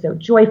running. It was so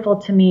joyful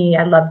to me.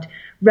 I loved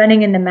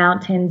running in the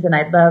mountains and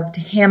I loved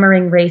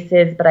hammering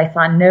races, but I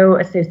saw no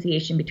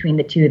association between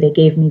the two. They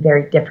gave me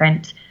very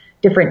different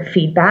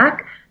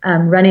feedback.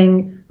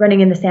 Running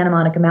in the Santa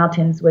Monica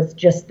Mountains was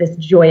just this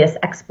joyous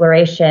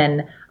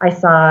exploration.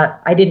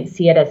 I didn't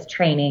see it as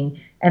training.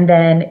 And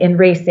then in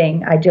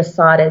racing, I just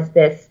saw it as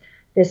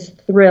this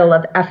thrill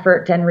of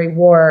effort and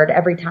reward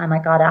every time I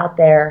got out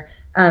there.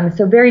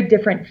 So very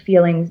different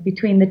feelings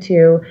between the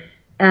two.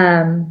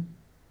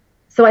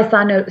 So I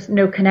saw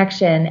no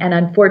connection. And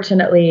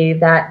unfortunately,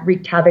 that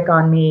wreaked havoc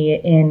on me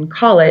in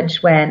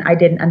college when I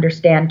didn't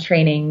understand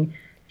training's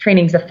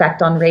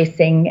effect on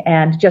racing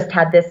and just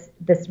had this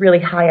really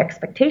high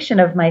expectation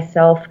of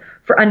myself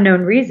for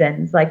unknown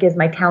reasons. Like, is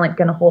my talent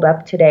going to hold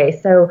up today?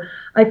 So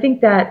I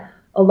think that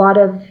a lot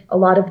of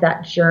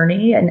that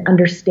journey and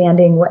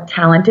understanding what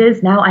talent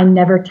is. Now I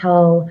never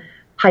tell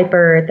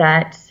Piper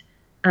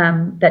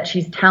that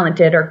she's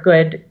talented or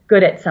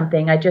good at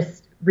something. I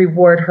just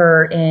reward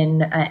her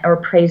or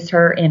praise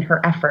her in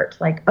her effort.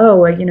 Like,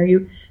 oh,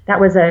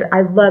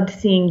 I loved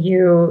seeing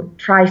you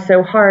try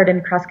so hard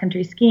in cross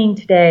country skiing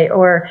today,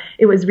 or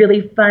it was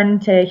really fun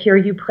to hear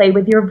you play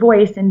with your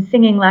voice in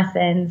singing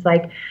lessons.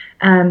 Like,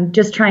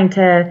 just trying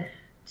to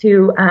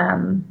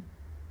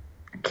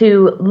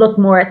look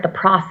more at the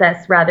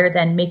process rather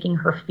than making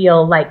her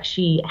feel like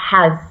she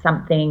has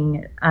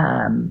something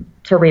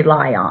to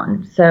rely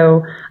on.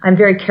 So I'm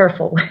very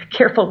careful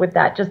with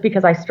that, just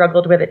because I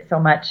struggled with it so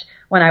much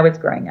when I was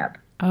growing up.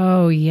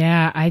 Oh,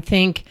 yeah. I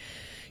think,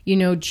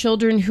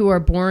 children who are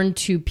born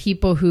to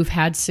people who've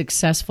had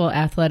successful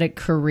athletic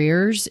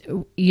careers,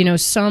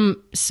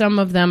 some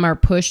of them are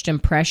pushed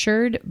and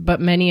pressured,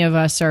 but many of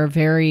us are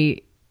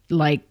very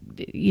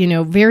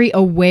very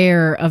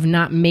aware of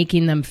not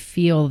making them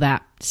feel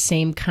that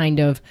same kind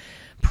of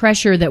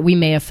pressure that we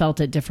may have felt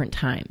at different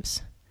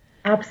times.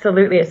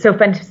 Absolutely. It's so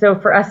fun. So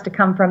for us to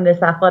come from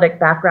this athletic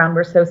background,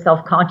 we're so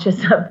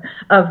self-conscious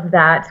of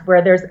that,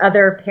 where there's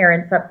other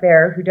parents up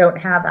there who don't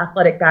have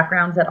athletic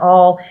backgrounds at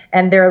all.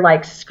 And they're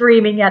like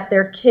screaming at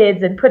their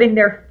kids and putting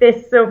their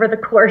fists over the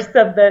course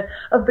of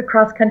the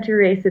cross country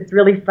race. It's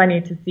really funny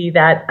to see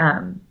that,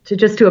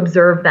 to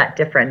observe that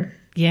difference.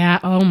 Yeah.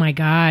 Oh my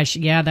gosh.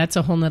 Yeah. That's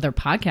a whole nother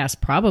podcast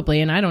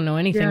probably. And I don't know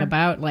anything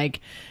about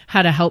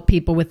how to help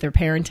people with their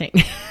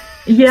parenting.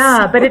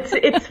 Yeah, but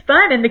it's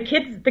fun, and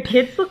the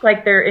kids look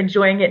like they're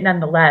enjoying it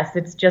nonetheless.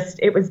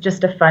 It was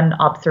just a fun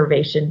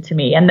observation to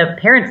me, and the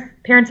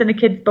parents and the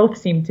kids both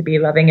seem to be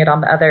loving it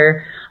on the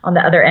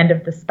other end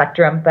of the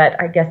spectrum. But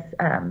I guess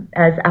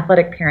as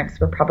athletic parents,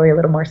 we're probably a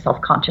little more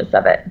self-conscious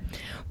of it.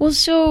 Well,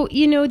 so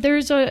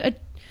there's a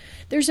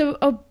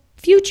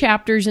few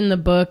chapters in the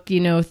book,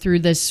 through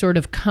this sort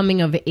of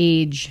coming of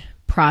age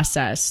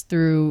process,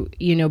 through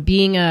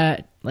being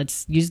a,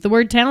 let's use the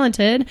word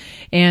talented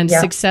and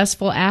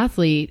successful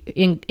athlete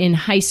in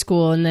high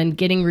school, and then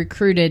getting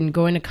recruited and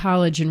going to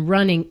college and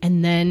running,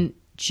 and then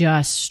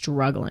just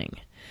struggling.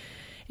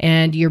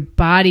 And your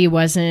body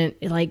wasn't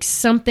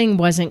something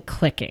wasn't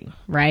clicking,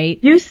 right?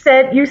 You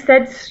said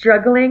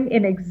struggling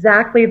in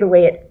exactly the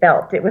way it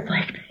felt. It was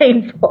like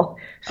painful.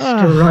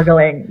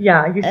 Struggling.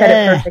 Yeah, you said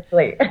it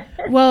perfectly.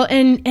 Well,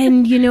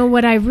 and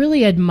what I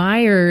really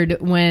admired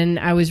when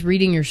I was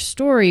reading your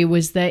story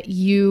was that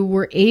you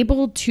were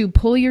able to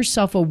pull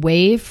yourself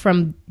away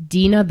from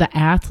Dina the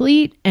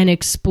athlete and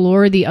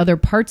explore the other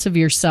parts of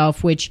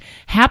yourself, which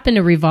happen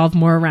to revolve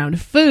more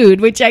around food,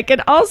 which I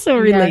could also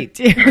relate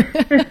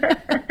to.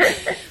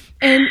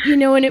 And,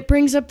 and it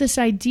brings up this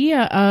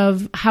idea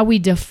of how we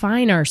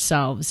define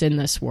ourselves in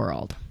this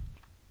world.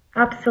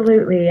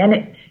 Absolutely.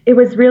 And it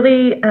was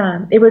really,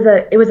 it was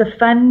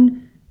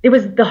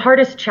the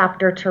hardest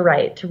chapter to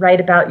write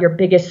about your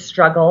biggest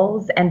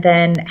struggles, and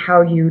then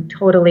how you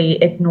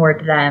totally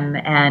ignored them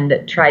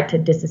and tried to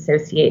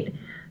disassociate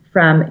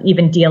from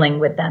even dealing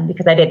with them,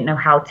 because I didn't know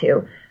how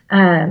to.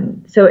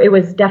 So it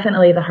was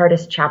definitely the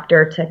hardest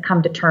chapter to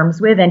come to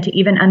terms with, and to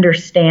even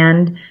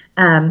understand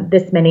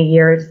this many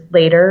years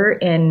later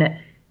in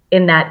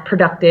that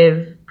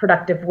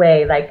productive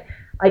way. Like,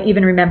 I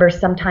even remember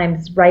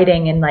sometimes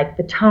writing and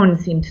the tone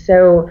seemed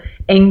so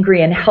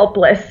angry and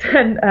helpless.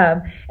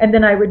 And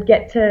then I would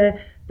get to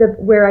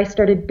where I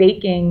started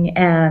baking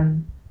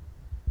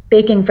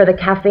for the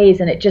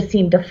cafes, and it just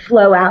seemed to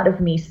flow out of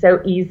me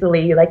so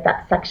easily. Like,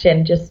 that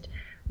section just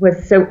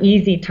was so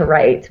easy to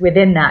write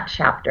within that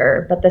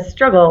chapter. But the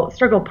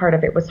struggle part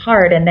of it was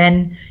hard. And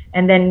then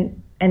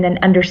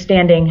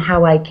understanding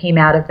how I came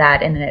out of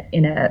that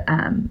in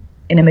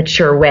a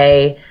mature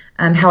way.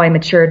 How I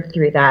matured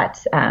through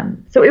that.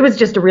 So it was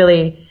just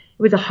it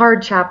was a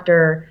hard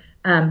chapter,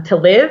 to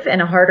live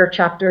and a harder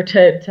chapter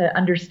to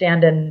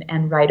understand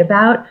and write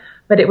about.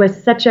 But it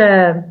was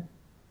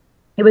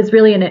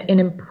really an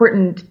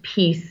important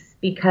piece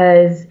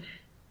because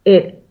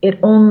I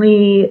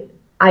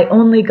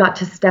only got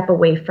to step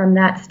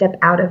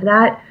out of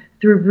that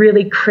through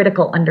really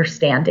critical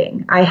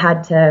understanding. I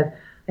had to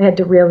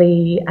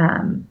really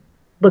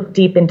look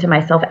deep into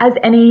myself, as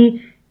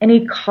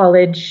any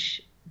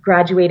college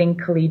graduating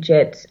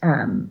collegiate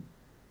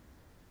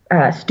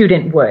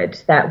student would,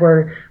 that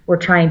we're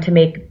trying to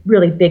make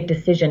really big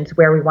decisions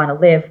where we want to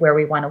live, where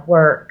we want to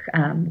work,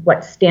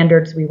 what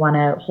standards we want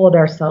to hold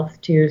ourselves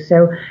to.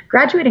 So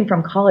graduating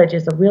from college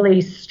is a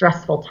really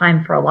stressful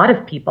time for a lot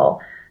of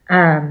people.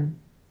 And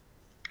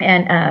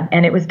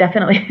it was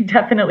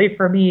definitely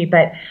for me,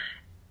 but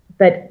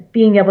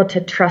being able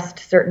to trust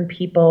certain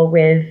people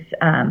with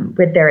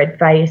their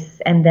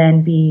advice and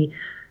then be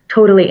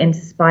totally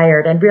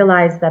inspired and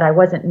realize that I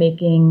wasn't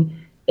making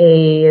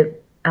a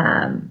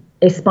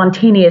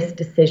spontaneous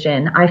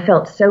decision. I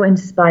felt so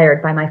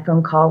inspired by my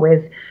phone call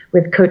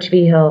with Coach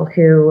Vigil,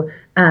 who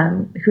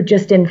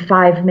just in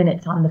 5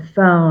 minutes on the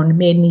phone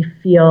made me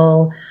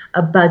feel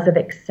a buzz of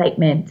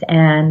excitement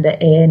and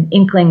an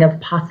inkling of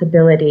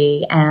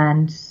possibility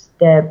and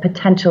the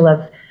potential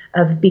of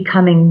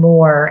becoming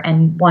more,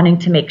 and wanting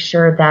to make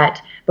sure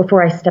that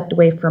before I stepped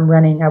away from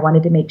running, I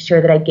wanted to make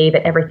sure that I gave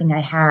it everything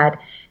I had.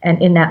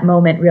 And in that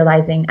moment,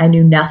 realizing I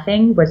knew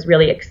nothing was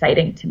really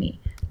exciting to me.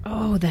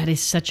 Oh, that is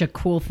such a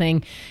cool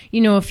thing.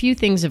 You know, a few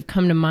things have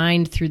come to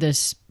mind through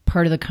this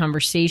part of the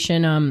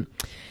conversation.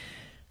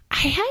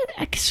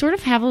 I sort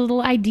of have a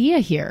little idea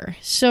here.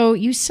 So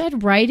you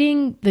said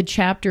writing the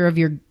chapter of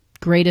your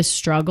greatest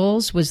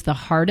struggles was the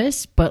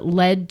hardest, but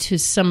led to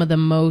some of the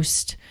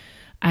most,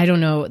 I don't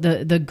know,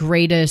 the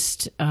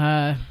greatest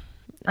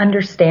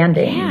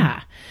understanding.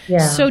 Yeah.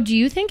 So do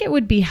you think it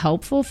would be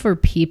helpful for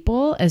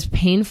people, as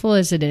painful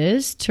as it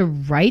is, to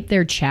write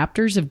their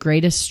chapters of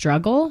greatest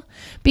struggle?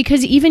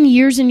 Because even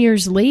years and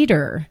years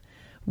later,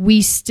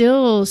 we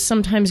still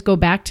sometimes go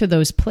back to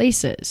those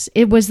places.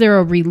 Was there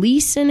a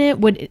release in it?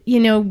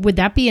 Would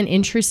that be an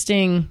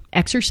interesting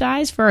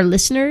exercise for our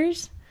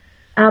listeners?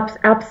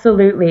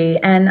 Absolutely.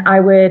 And I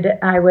would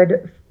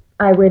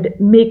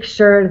make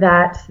sure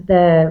that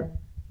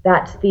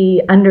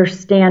the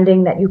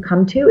understanding that you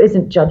come to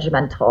isn't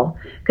judgmental,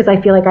 because I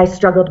feel like I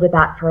struggled with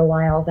that for a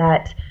while,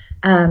 that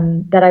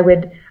I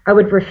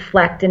would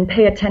reflect and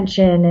pay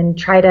attention and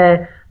try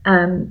to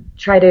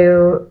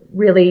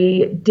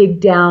really dig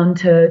down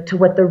to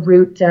what the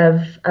root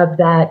of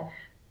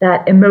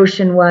that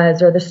emotion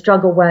was or the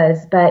struggle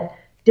was. But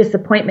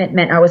disappointment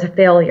meant I was a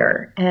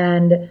failure.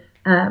 And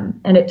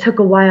it took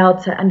a while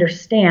to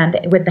understand,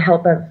 with the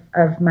help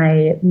of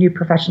my new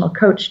professional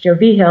coach, Joe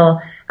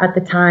Vigil, at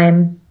the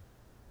time,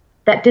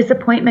 that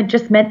disappointment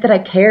just meant that I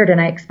cared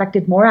and I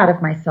expected more out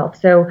of myself.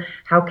 So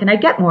how can I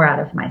get more out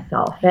of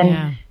myself?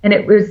 And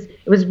it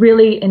was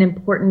really an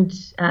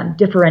important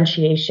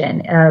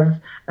differentiation of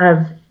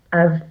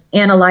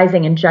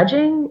analyzing and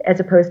judging,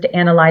 as opposed to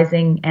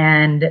analyzing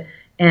and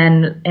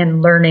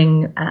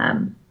learning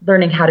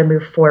how to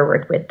move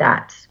forward with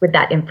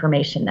that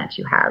information that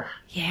you have.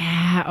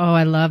 Yeah. Oh,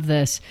 I love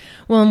this.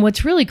 Well, and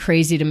what's really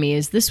crazy to me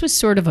is this was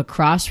sort of a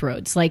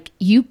crossroads. Like,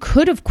 you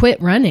could have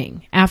quit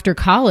running after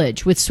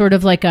college with sort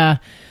of like a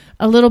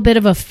little bit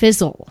of a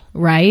fizzle,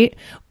 right?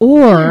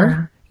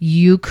 Or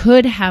you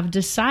could have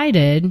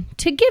decided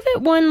to give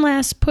it one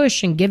last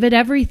push and give it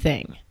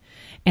everything.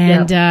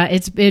 And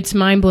it's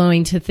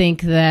mind-blowing to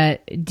think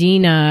that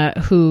Dina,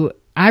 who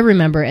I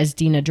remember as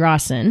Dina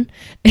Drawson,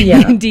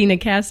 Dina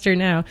Castor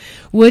now,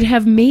 would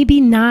have maybe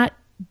not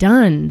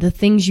done the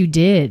things you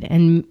did,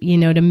 and,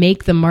 to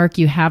make the mark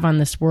you have on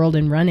this world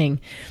in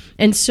running.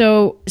 And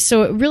so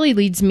it really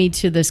leads me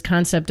to this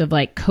concept of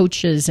like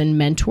coaches and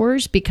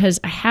mentors, because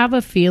I have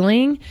a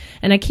feeling,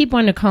 and I keep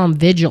wanting to call him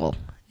Vigil,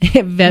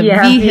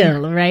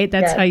 Vigil, right?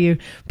 That's how you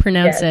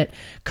pronounce it.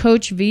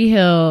 Coach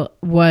Vigil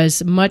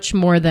was much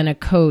more than a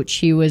coach.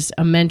 He was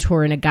a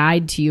mentor and a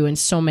guide to you in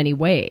so many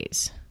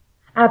ways.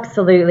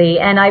 Absolutely.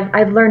 And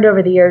I've learned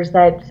over the years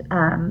that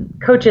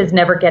coaches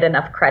never get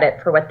enough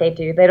credit for what they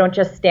do. They don't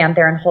just stand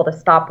there and hold a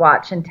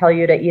stopwatch and tell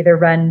you to either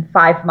run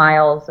 5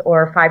 miles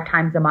or 5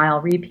 times a mile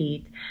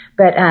repeat.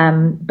 But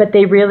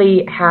they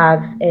really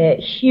have a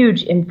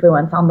huge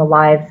influence on the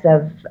lives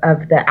of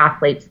the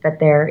athletes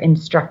that they're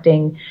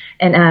instructing.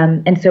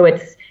 And so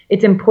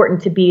it's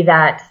important to be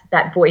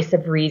that voice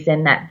of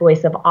reason, that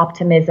voice of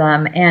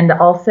optimism, and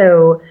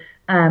also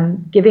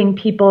giving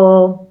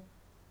people,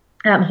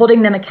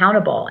 holding them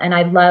accountable. And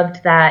I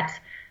loved that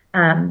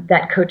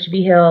Coach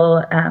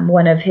Vigil,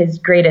 one of his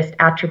greatest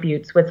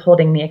attributes was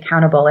holding me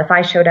accountable. If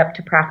I showed up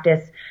to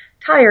practice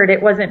tired,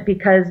 it wasn't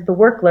because the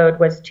workload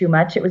was too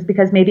much. It was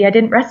because maybe I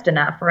didn't rest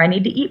enough or I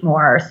need to eat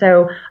more.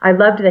 So I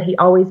loved that he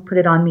always put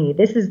it on me.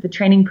 This is the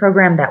training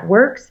program that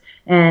works.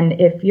 And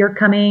if you're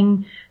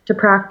coming to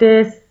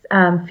practice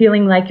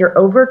feeling like you're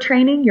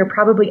overtraining, you're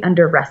probably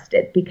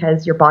under-rested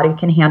because your body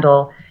can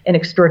handle an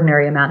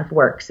extraordinary amount of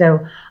work. So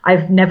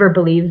I've never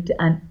believed,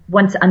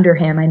 once under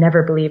him, I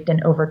never believed in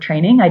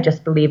overtraining. I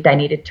just believed I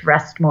needed to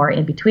rest more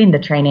in between the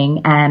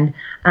training. And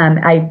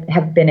I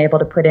have been able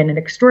to put in an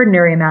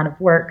extraordinary amount of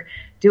work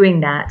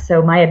doing that.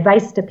 So my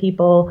advice to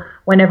people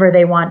whenever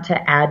they want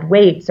to add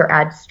weights or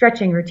add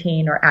stretching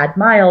routine or add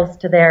miles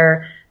to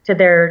their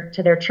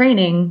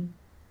training,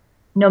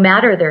 no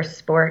matter their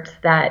sport,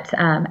 that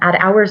add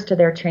hours to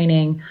their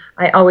training,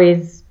 I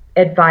always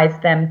advise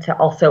them to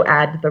also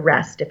add the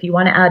rest. If you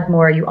want to add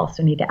more, you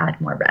also need to add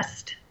more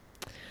rest.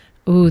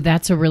 Ooh,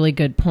 that's a really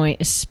good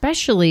point,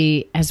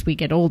 especially as we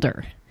get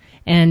older.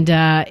 And,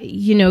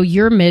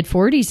 you're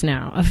mid-40s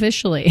now,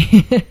 officially.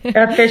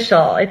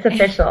 Official. It's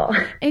official.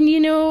 And,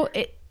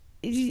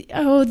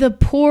 the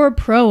poor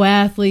pro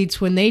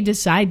athletes, when they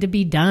decide to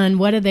be done,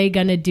 what are they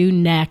going to do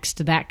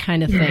next? That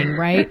kind of thing,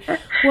 right?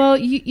 Well,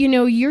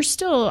 you're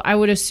still, I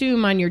would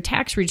assume, on your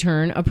tax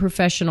return, a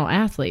professional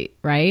athlete,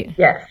 right?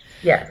 Yes.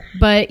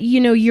 But,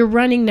 you're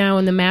running now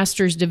in the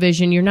Masters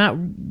division. You're not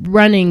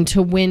running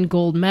to win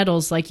gold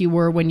medals like you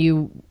were when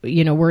you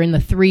were in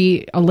the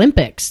 3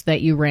 Olympics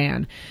that you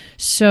ran.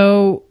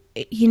 So,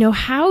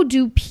 how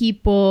do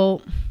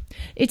people,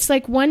 it's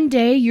like one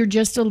day you're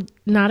just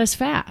not as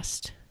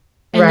fast.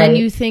 And then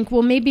you think,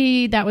 well,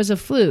 maybe that was a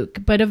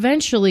fluke. But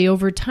eventually,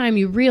 over time,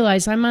 you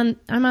realize I'm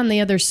on the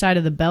other side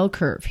of the bell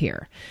curve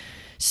here.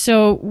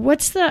 So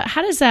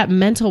how does that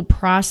mental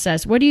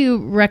process, what do you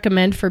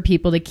recommend for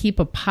people to keep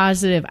a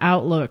positive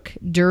outlook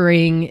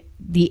during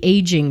the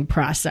aging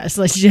process,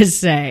 let's just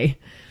say?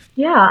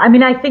 Yeah, I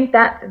mean, I think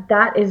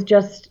that is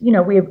just,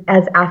 we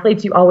as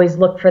athletes, you always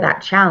look for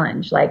that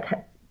challenge. Like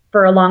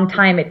for a long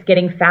time, it's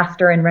getting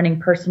faster and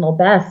running personal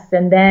bests.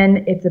 And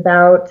then it's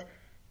about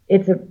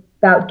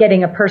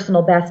getting a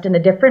personal best in a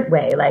different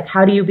way. Like,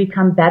 how do you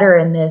become better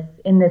in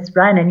this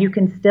run? And you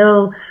can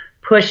still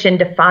push and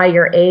defy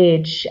your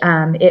age.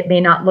 It may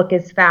not look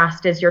as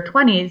fast as your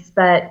 20s,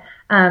 but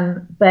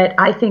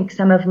I think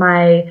some of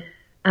my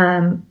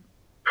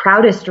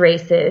proudest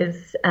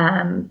races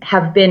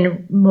have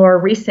been more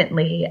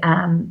recently.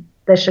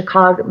 The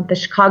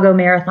Chicago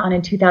Marathon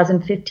in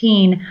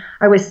 2015,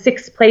 I was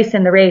 6th place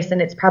in the race,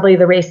 and it's probably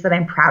the race that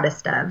I'm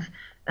proudest of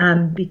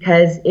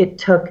because it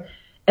took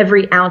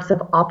every ounce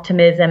of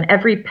optimism,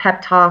 every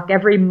pep talk,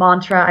 every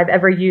mantra I've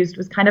ever used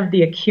was kind of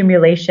the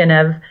accumulation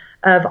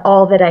of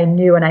all that I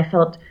knew. And I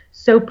felt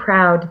so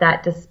proud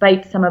that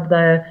despite some of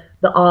the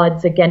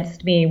odds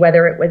against me,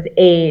 whether it was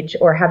age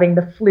or having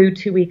the flu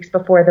 2 weeks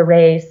before the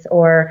race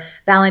or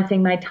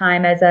balancing my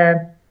time as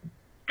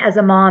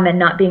a mom and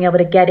not being able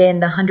to get in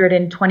the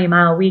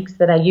 120-mile weeks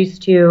that I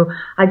used to,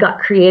 I got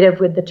creative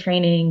with the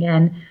training.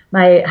 And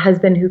my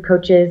husband, who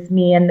coaches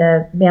me in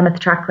the Mammoth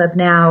Track Club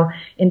now,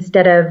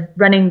 instead of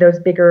running those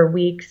bigger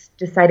weeks,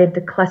 decided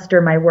to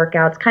cluster my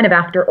workouts kind of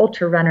after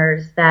ultra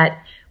runners,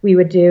 that we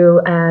would do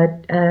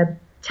a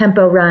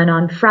tempo run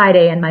on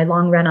Friday and my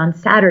long run on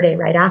Saturday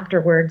right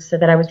afterwards, so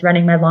that I was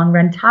running my long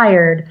run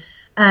tired.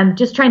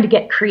 Just trying to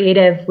get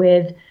creative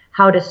with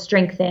how to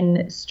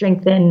strengthen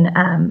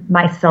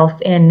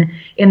myself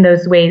in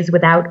those ways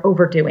without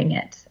overdoing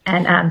it.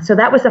 And so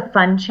that was a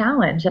fun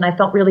challenge, and I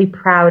felt really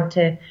proud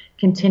to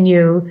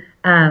continue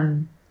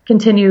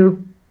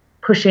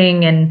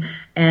pushing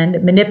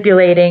and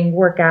manipulating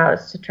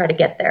workouts to try to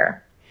get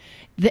there.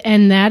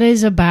 And that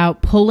is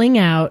about pulling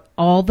out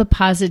all the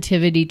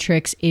positivity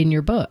tricks in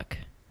your book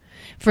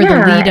for the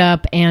lead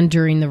up and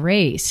during the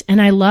race.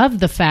 And I love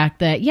the fact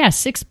that,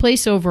 6th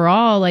place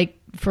overall, like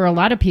for a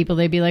lot of people,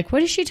 they'd be like,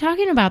 what is she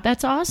talking about?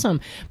 That's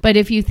awesome. But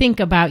if you think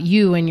about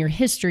you and your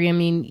history, I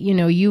mean,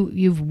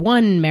 you've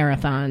won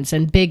marathons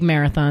and big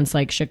marathons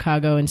like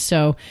Chicago. And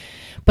so,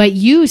 but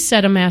you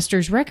set a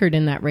Masters record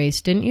in that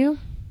race, didn't you?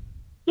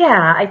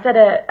 Yeah, I set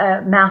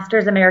a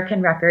Masters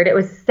American record. It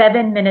was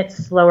 7 minutes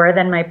slower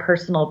than my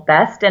personal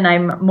best, and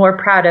I'm more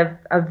proud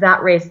of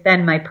that race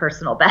than my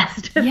personal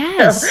best.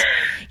 Yes.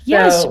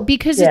 Yes,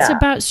 because it's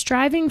about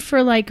striving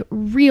for like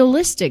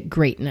realistic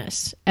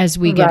greatness as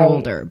we get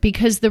older,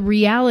 because the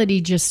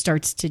reality just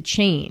starts to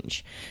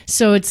change.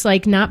 So it's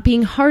like not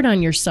being hard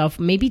on yourself.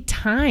 Maybe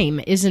time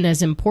isn't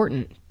as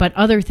important, but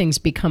other things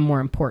become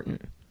more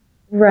important.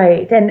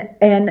 Right.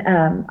 And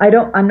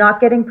I'm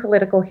not getting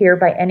political here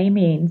by any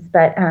means,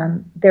 but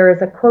there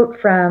is a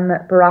quote from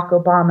Barack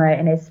Obama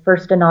in his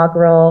first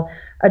inaugural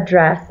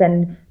address,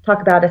 and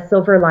talk about a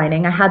silver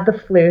lining. I had the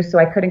flu, so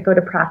I couldn't go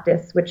to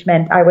practice, which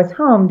meant I was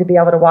home to be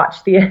able to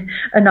watch the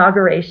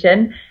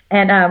inauguration,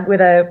 and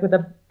with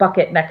a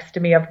bucket next to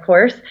me, of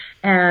course.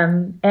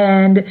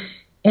 And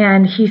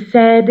he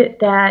said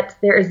that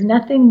there is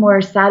nothing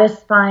more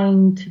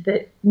satisfying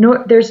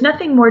there's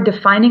nothing more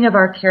defining of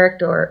our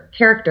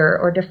character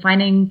or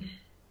defining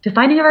of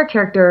our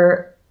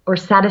character or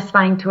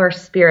satisfying to our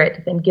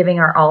spirit than giving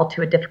our all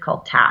to a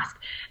difficult task.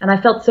 And I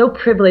felt so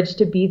privileged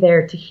to be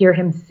there to hear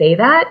him say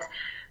that,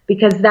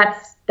 because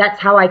that's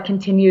how I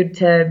continued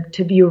to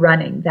view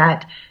running,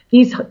 that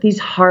these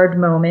hard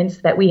moments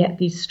that we have,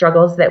 these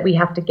struggles that we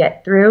have to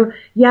get through.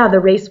 Yeah, the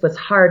race was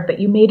hard, but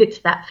you made it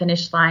to that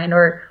finish line,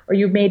 or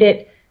you made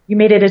it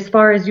as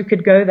far as you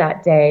could go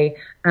that day.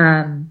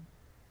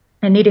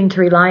 And needing to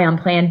rely on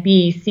plan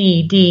B,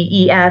 C, D,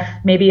 E, F,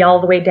 maybe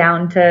all the way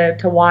down to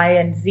Y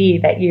and Z,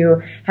 that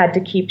you had to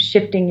keep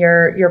shifting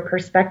your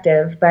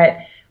perspective. But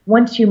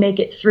once you make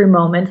it through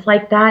moments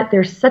like that,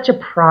 there's such a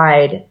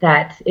pride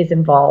that is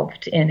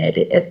involved in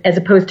it, as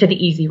opposed to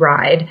the easy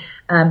ride.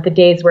 The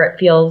days where it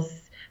feels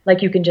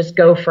like you can just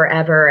go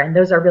forever, and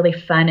those are really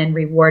fun and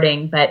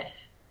rewarding, but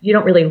you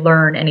don't really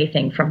learn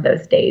anything from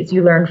those days.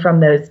 You learn from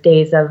those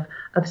days of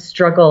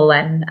struggle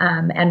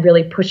and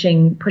really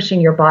pushing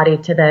your body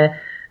to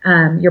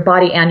your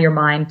body and your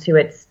mind to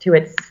its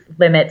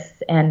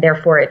limits, and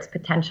therefore its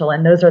potential.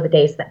 And those are the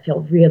days that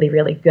feel really,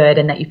 really good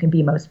and that you can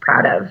be most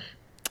proud of.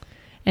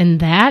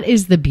 And that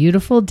is the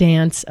beautiful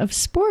dance of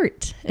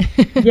sport.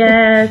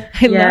 Yes.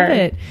 I love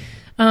it.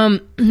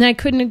 And I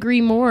couldn't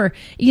agree more.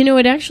 You know,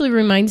 it actually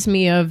reminds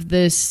me of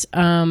this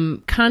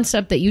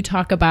concept that you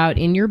talk about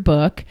in your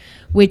book,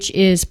 which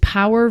is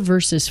power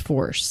versus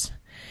force.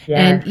 Yes.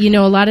 And, you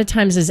know, a lot of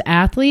times as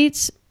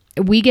athletes,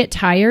 we get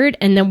tired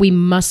and then we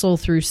muscle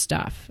through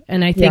stuff.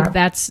 And I think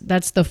that's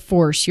the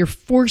force. You're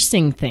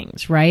forcing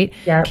things, right?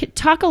 Yeah.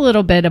 Talk a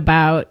little bit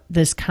about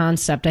this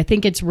concept. I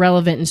think it's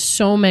relevant in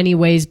so many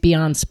ways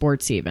beyond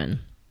sports even.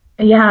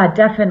 Yeah,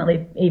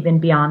 definitely. Even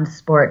beyond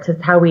sports,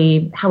 it's how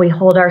we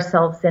hold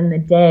ourselves in the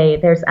day.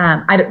 There's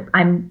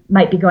I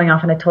might be going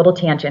off on a total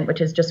tangent, which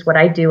is just what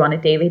I do on a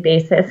daily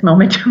basis,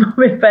 moment to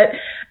moment. But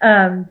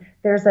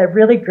there's a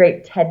really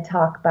great TED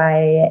Talk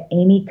by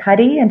Amy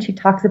Cuddy, and she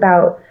talks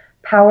about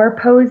power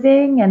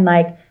posing and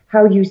like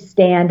how you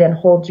stand and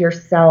hold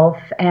yourself,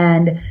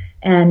 and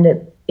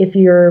if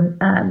your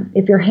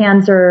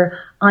hands are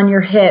on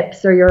your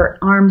hips or your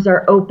arms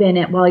are open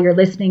while you're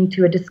listening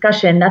to a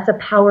discussion, that's a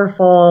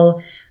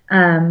powerful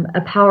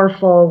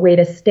way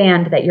to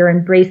stand, that you're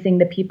embracing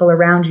the people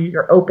around you,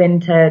 you're open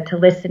to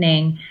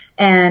listening,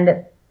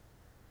 and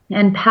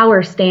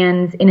power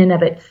stands in and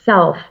of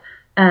itself.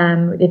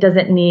 It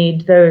doesn't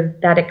need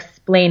that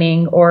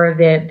explaining or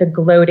the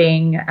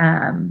gloating,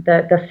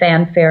 the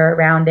fanfare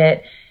around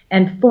it.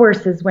 And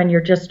force is when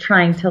you're just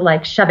trying to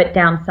like shove it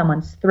down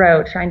someone's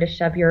throat, trying to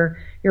shove your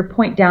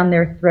point down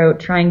their throat,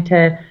 trying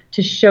to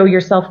show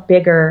yourself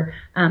bigger,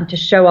 to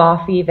show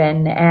off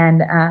even,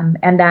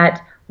 and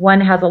that one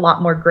has a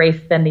lot more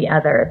grace than the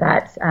other.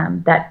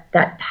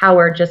 That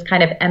power just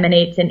kind of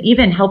emanates and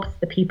even helps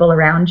the people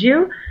around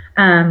you.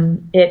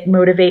 It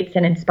motivates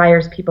and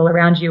inspires people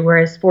around you,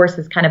 whereas force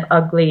is kind of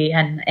ugly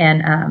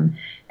and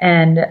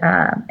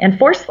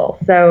forceful.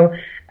 So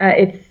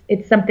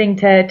it's something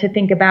to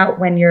think about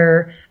when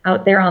you're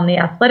out there on the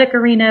athletic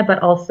arena, but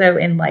also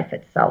in life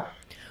itself.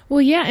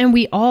 Well, yeah, and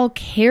we all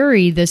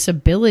carry this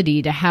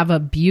ability to have a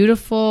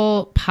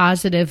beautiful,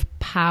 positive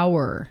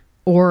power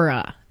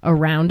aura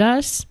around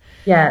us.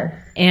 Yes.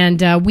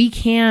 And we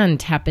can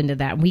tap into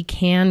that. We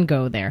can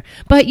go there.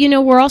 But, you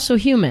know, we're also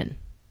human.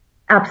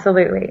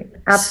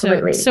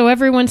 Absolutely. So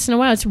every once in a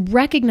while, it's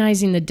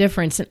recognizing the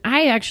difference. And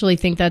I actually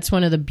think that's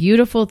one of the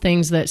beautiful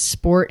things that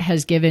sport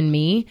has given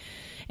me,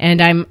 and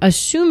I'm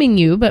assuming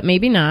you, but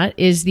maybe not,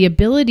 is the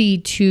ability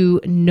to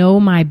know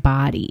my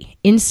body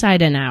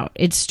inside and out.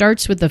 It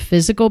starts with the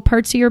physical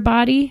parts of your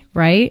body,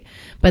 right?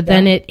 But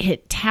then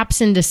it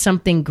taps into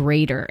something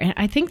greater. And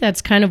I think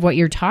that's kind of what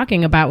you're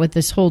talking about with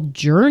this whole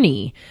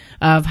journey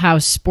of how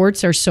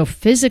sports are so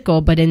physical,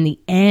 but in the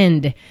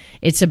end,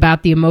 it's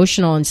about the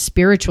emotional and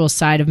spiritual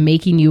side of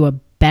making you a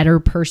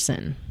better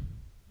person.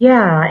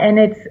 Yeah, and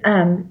it's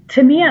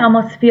to me, I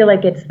almost feel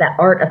like it's the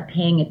art of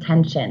paying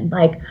attention.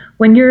 Like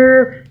when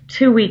you're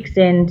 2 weeks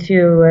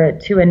into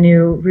a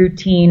new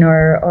routine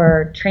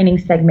or training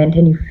segment,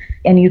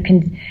 and you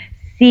can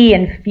see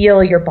and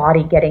feel your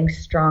body getting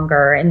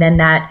stronger, and then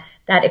that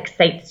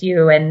excites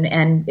you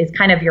and is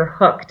kind of your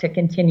hook to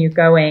continue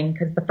going,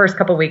 because the first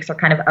couple of weeks are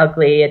kind of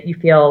ugly. You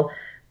feel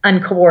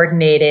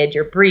uncoordinated.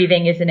 Your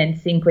breathing isn't in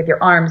sync with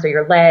your arms or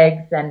your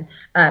legs,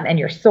 and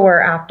you're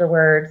sore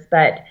afterwards.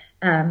 But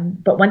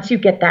once you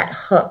get that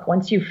hook,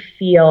 once you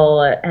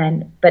feel,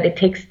 but it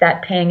takes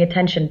that paying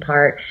attention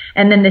part.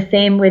 And then the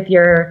same with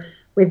your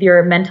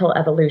mental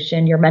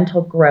evolution, your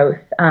mental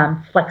growth,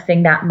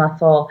 flexing that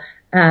muscle,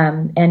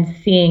 and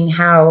seeing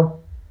how,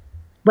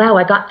 wow,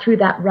 I got through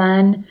that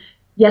run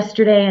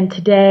yesterday and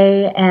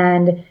today,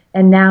 and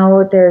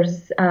now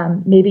there's,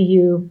 maybe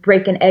you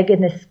break an egg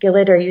in the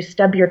skillet, or you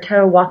stub your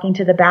toe walking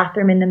to the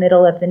bathroom in the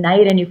middle of the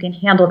night, and you can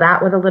handle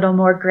that with a little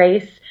more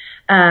grace.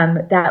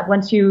 That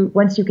once you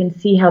can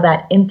see how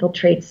that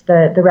infiltrates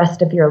the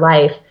rest of your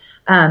life,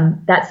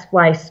 that's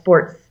why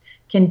sports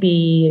can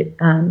be,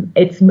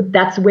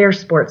 that's where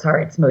sports are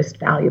its most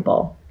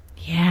valuable.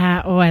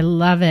 Yeah. Oh, I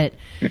love it.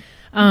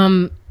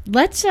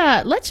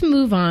 Let's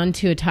move on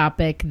to a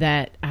topic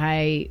that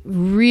I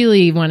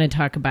really want to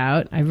talk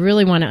about. I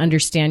really want to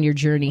understand your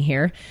journey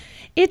here.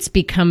 it's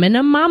becoming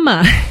a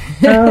mama.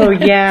 Oh,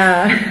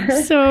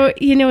 yeah. So,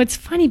 it's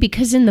funny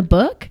because in the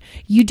book,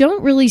 you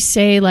don't really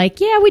say like,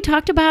 yeah, we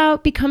talked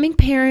about becoming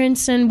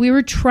parents and we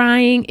were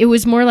trying. It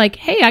was more like,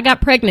 hey, I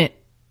got pregnant.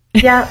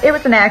 Yeah, it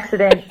was an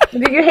accident.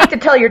 You hate to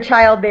tell your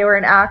child they were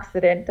an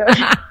accident, don't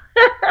you?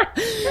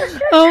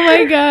 Oh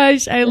my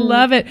gosh, I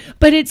love it.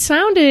 But it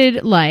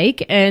sounded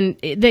like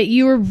that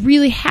you were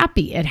really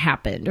happy it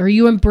happened or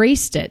you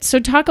embraced it. So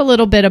talk a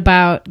little bit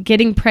about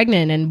getting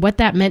pregnant and what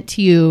that meant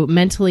to you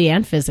mentally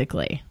and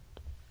physically.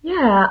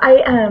 Yeah,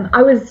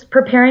 I was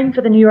preparing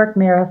for the New York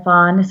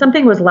Marathon.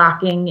 Something was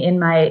lacking in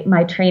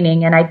my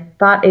training, and I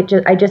thought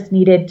I just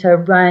needed to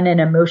run an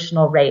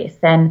emotional race.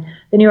 And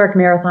the New York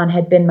Marathon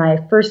had been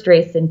my first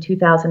race in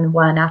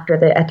 2001 after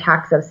the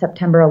attacks of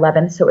September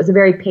 11th. So it was a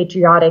very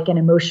patriotic and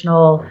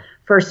emotional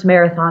first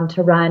marathon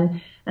to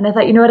run. And I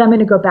thought, you know what, I'm going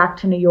to go back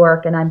to New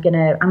York and I'm going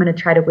to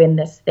try to win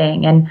this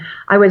thing. And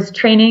I was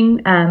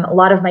training. A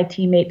lot of my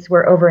teammates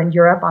were over in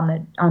Europe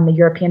on the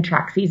European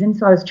track season.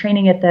 So I was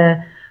training at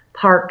the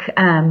park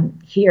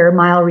here,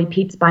 mile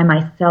repeats by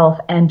myself,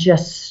 and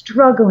just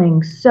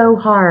struggling so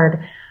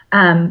hard.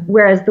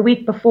 Whereas the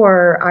week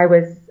before I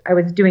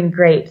was doing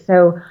great.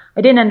 So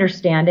I didn't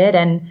understand it.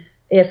 And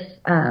if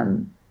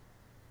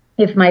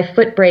my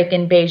foot break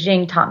in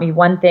Beijing taught me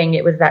one thing,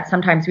 it was that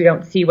sometimes we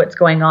don't see what's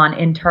going on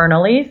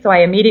internally. So I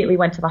immediately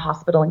went to the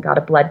hospital and got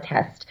a blood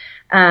test.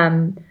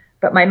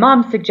 But my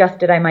mom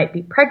suggested I might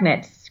be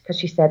pregnant because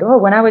she said, oh,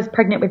 when I was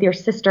pregnant with your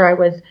sister, I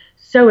was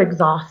so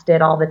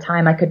exhausted all the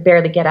time. I could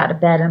barely get out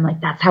of bed. I'm like,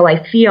 that's how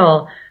I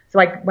feel. So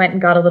I went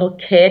and got a little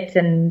kit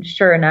and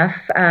sure enough,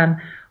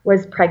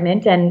 was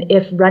pregnant. And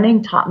if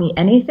running taught me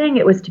anything,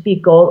 it was to be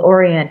goal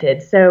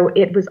oriented. So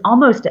it was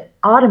almost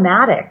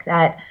automatic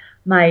that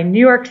my New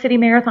York City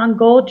Marathon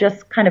goal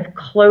just kind of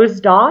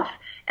closed off.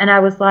 And I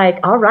was like,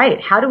 all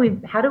right, how do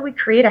we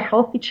create a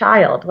healthy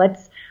child?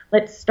 Let's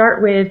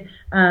start with,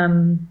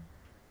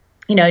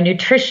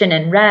 nutrition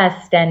and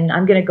rest. And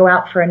I'm going to go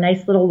out for a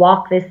nice little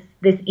walk this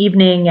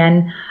evening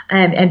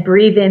and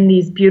breathe in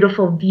these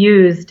beautiful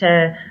views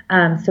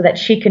so that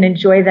she can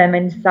enjoy them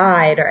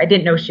inside. Or I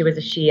didn't know she was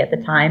a she at the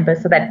time, but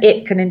so that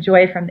it can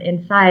enjoy from the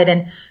inside,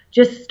 and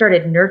just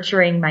started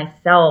nurturing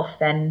myself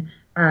and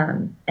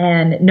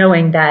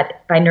knowing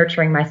that by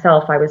nurturing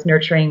myself, I was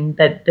nurturing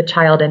the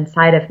child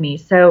inside of me.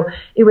 So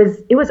it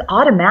was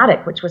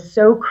automatic, which was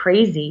so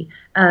crazy.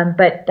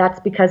 But that's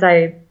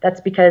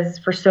because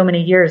for so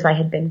many years I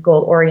had been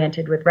goal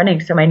oriented with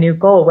running. So my new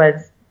goal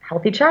was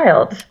healthy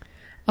child.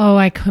 Oh,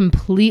 I can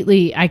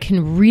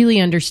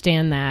really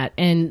understand that.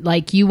 And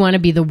like, you want to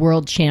be the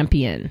world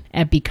champion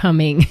at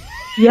becoming,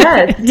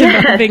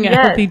 developing a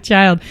healthy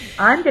child.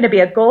 I'm going to be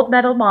a gold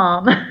medal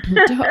mom.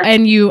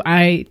 And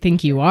I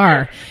think you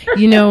are,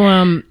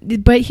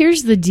 but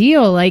here's the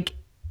deal. Like,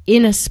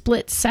 in a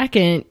split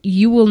second,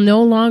 you will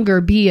no longer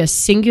be a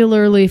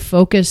singularly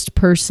focused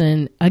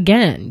person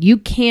again. You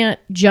can't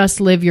just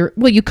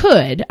you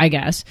could, I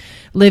guess,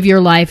 live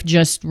your life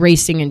just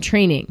racing and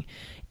training.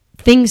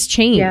 Things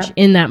change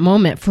in that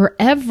moment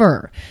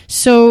forever.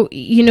 So,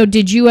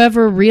 did you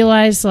ever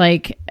realize,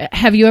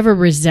 have you ever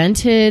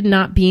resented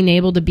not being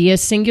able to be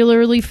as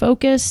singularly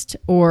focused,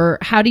 or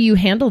how do you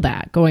handle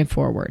that going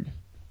forward?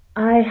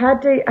 I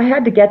had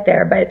to get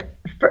there, but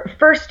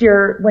first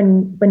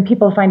when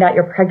people find out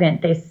you're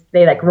pregnant,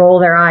 they like roll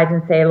their eyes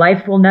and say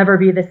life will never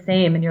be the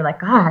same, and you're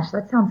like, gosh,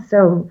 that sounds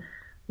so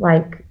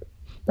like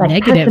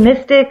negative,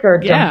 pessimistic or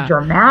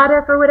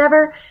dramatic or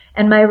whatever.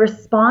 And my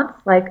response,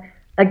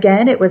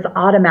 again, it was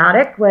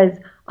automatic, was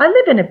I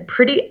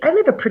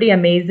live a pretty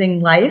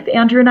amazing life.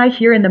 Andrew and I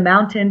here in the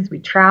mountains, we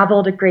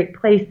travel to great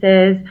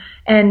places,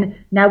 and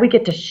now we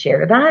get to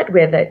share that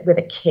with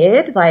a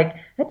kid. Like,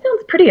 that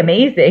sounds pretty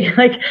amazing.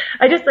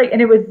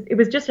 And it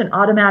was just an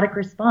automatic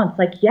response.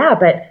 Yeah,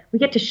 but we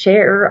get to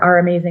share our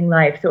amazing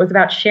life. So it was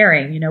about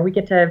sharing, we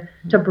get to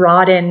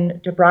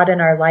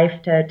broaden our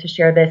life to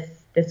share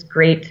this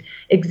great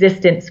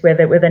existence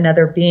with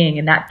another being.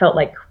 And that felt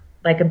like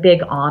a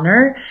big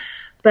honor.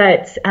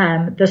 But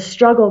the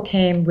struggle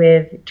came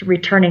with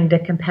returning to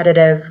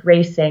competitive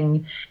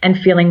racing and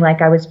feeling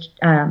like I was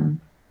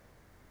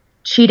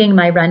cheating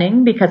my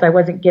running because I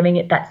wasn't giving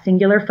it that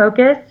singular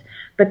focus.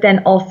 But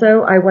then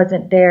also I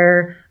wasn't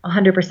there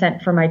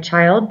 100% for my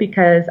child,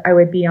 because I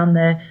would be on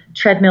the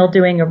treadmill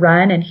doing a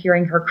run and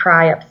hearing her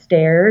cry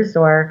upstairs,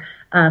 or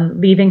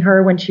leaving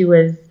her when she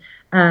was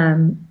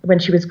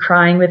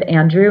crying with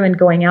Andrew and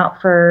going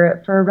out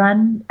for a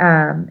run,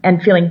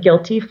 and feeling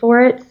guilty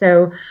for it.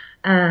 So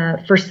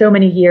for so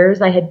many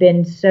years, I had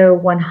been so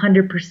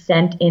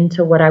 100%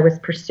 into what I was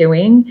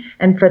pursuing.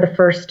 And for the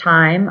first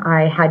time,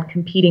 I had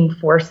competing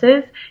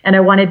forces, and I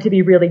wanted to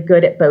be really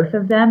good at both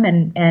of them,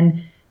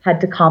 and had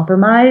to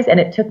compromise. And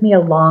it took me a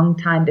long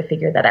time to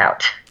figure that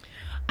out.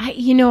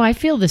 I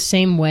feel the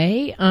same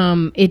way.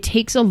 It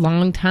takes a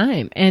long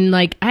time. And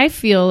I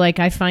feel like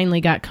I finally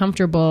got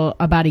comfortable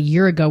about a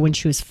year ago when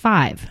she was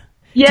 5.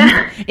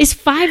 Yeah. Is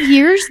 5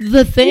 years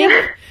the thing?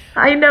 Yeah.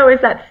 I know,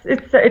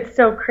 it's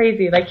so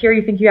crazy. Like here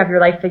you think you have your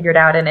life figured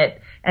out, and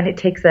it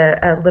takes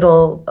a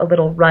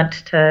little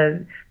runt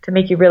to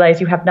make you realize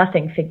you have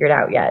nothing figured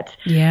out yet.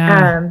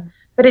 Yeah.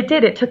 But it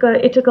did. It took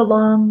a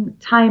long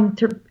time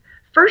to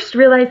first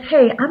realize,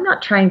 hey, I'm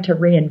not trying to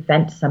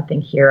reinvent something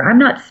here. I'm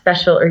not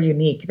special or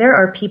unique. There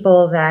are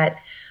people that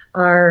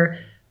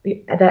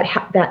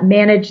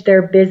manage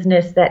their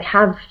business, that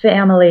have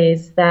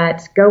families,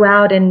 that go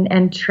out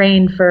and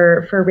train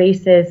for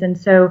races. And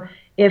so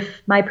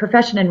if my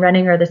profession and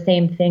running are the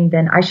same thing,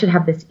 then I should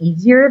have this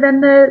easier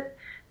than the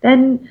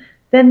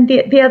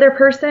other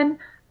person.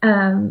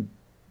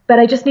 But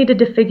I just needed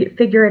to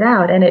figure it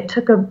out. And it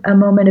took a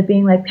moment of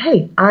being like,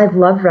 hey, I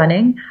love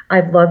running.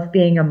 I love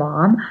being a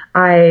mom.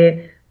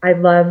 I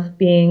love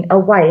being a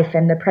wife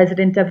and the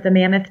president of the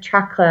Mammoth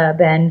Track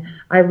Club. And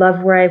I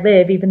love where I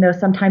live, even though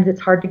sometimes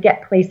it's hard to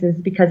get places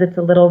because it's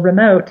a little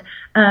remote.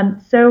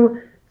 So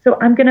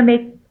I'm going to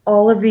make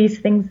all of these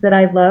things that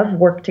I love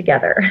work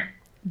together.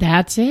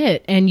 That's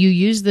it. And you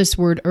used this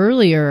word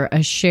earlier,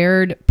 a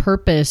shared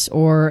purpose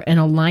or an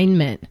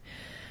alignment.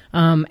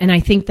 And I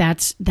think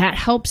that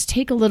helps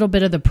take a little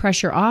bit of the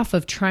pressure off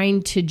of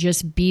trying to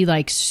just be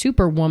like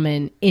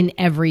Superwoman in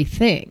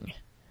everything.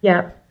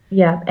 Yeah.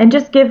 Yeah. And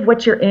just give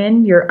what you're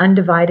in your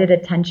undivided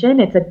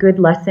attention. It's a good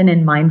lesson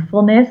in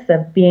mindfulness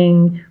of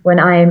being, when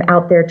I'm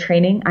out there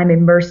training, I'm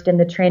immersed in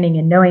the training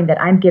and knowing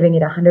that I'm giving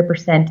it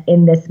 100%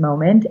 in this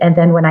moment. And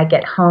then when I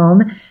get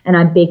home and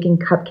I'm baking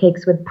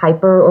cupcakes with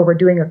Piper, or we're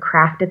doing a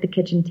craft at the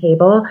kitchen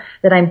table,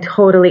 that I'm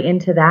totally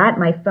into that.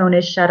 My phone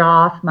is shut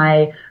off.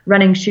 My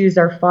running shoes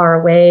are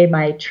far away.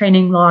 My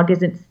training log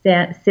isn't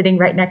sitting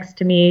right next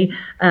to me,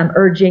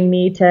 urging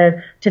me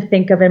to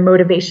think of a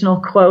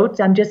motivational quote.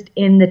 I'm just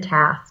in the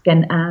task.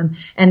 And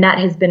that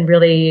has been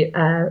really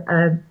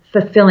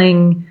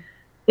fulfilling.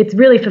 It's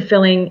really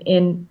fulfilling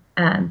in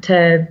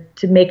to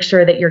make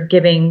sure that you're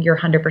giving your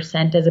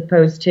 100% as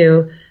opposed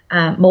to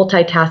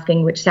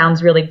multitasking, which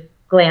sounds really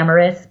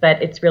glamorous,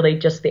 but it's really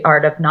just the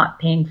art of not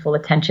paying full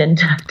attention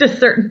to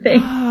certain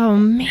things. Oh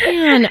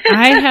man,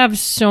 I have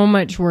so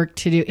much work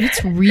to do.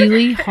 It's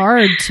really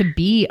hard to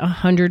be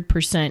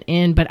 100%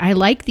 in, but I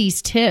like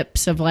these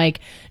tips of like,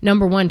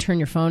 number one, turn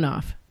your phone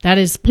off. That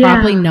is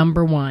probably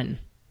number one.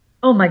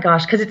 Oh my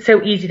gosh, because it's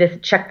so easy to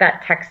check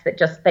that text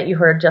that you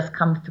heard just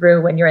come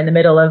through when you're in the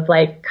middle of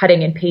like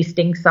cutting and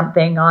pasting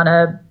something on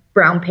a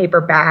brown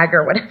paper bag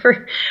or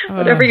whatever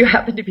you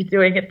happen to be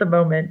doing at the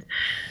moment.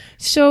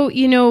 So,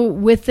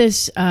 with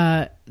this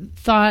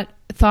thought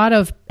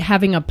of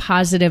having a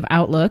positive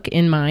outlook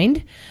in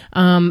mind,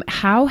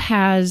 how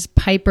has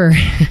Piper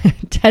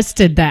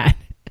tested that?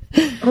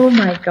 Oh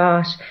my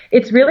gosh.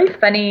 It's really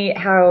funny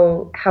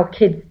how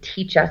kids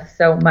teach us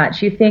so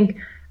much. You think,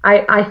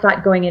 I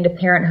thought going into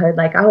parenthood,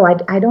 like, oh,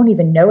 I don't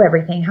even know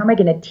everything. How am I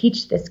going to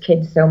teach this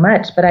kid so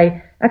much? But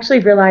I actually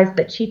realized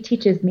that she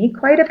teaches me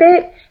quite a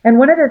bit. And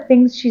one of the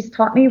things she's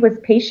taught me was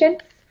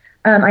patience.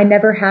 I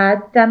never had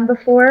them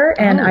before,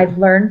 and I've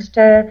learned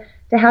to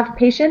have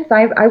patience.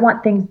 I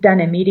want things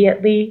done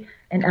immediately.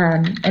 And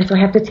so I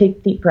have to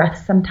take deep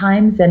breaths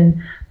sometimes.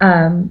 And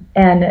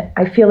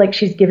I feel like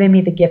she's given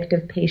me the gift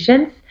of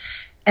patience.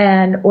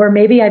 Or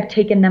maybe I've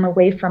taken them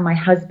away from my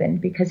husband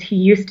because he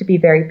used to be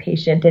very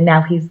patient and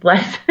now he's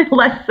less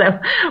so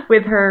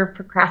with her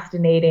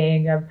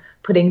procrastinating of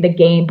putting the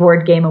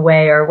board game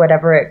away or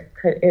whatever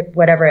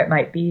it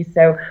might be.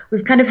 So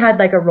we've kind of had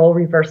like a role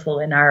reversal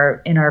in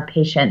our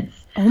patience.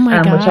 Oh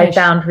my gosh. Which I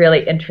found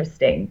really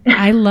interesting.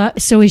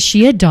 So is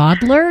she a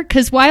dawdler?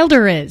 Because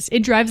Wilder is.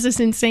 It drives us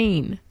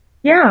insane.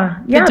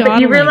 Yeah.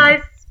 But you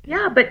realize,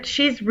 but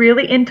she's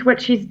really into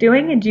what she's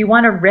doing, and do you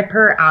want to rip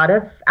her out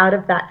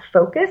of that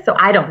focus? So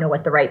I don't know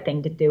what the right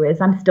thing to do is.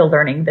 I'm still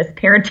learning this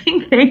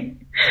parenting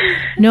thing.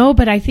 No,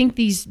 but I think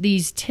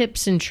these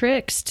tips and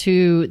tricks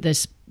to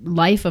this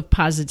life of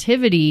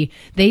positivity,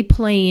 they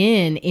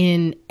play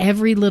in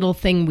every little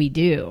thing we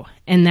do.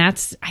 And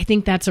I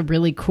think that's a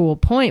really cool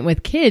point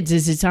with kids,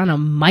 is it's on a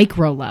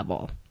micro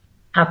level.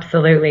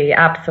 Absolutely.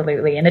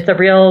 And it's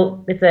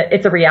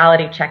a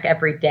reality check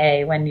every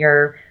day when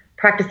you're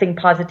practicing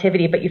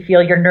positivity, but you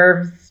feel your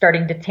nerves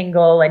starting to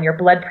tingle and your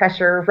blood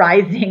pressure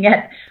rising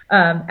at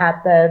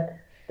the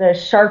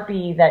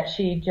Sharpie that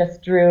she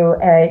just drew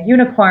a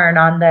unicorn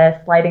on the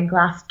sliding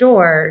glass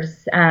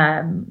doors,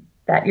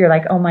 that you're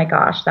like, oh my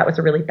gosh, that was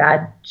a really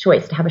bad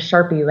choice to have a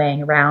Sharpie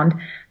laying around.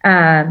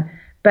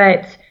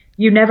 But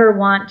you never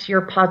want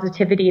your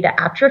positivity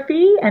to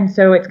atrophy. And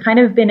so it's kind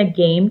of been a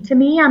game to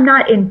me. I'm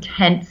not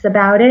intense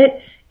about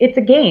it. It's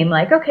a game,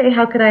 like, okay,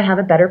 how could I have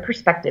a better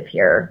perspective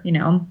here,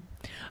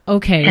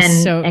 Okay.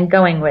 And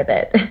going with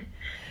it.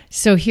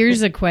 So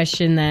here's a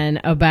question then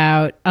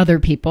about other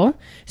people.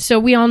 So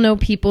we all know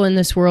people in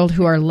this world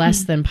who are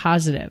less than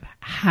positive.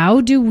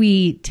 How do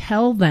we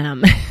tell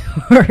them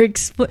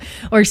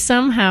or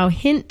somehow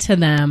hint to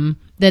them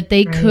that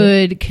they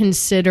could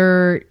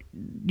consider,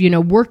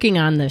 working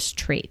on this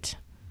trait?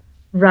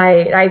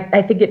 Right.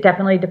 I think it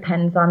definitely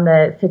depends on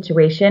the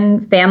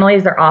situation.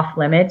 Families are off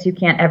limits. You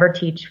can't ever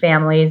teach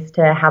families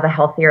to have a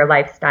healthier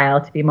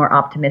lifestyle, to be more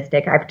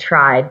optimistic. I've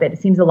tried, but it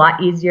seems a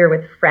lot easier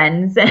with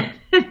friends and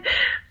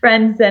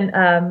friends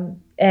and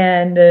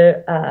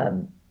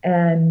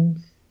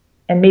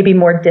maybe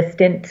more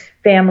distant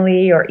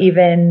family, or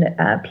even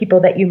people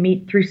that you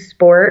meet through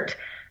sport.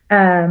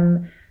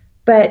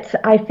 But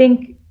I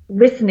think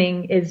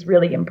listening is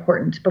really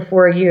important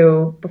before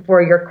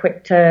you're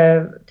quick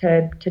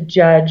to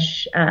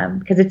judge,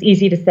 because it's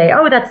easy to say,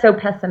 oh, that's so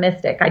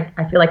pessimistic.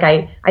 I feel like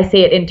I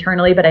say it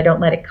internally, but I don't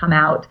let it come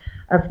out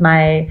of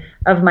my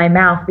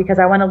mouth, because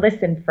I want to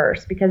listen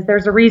first, because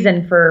there's a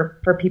reason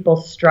for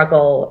people's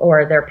struggle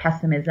or their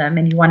pessimism,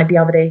 and you want to be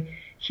able to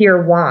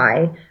hear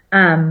why,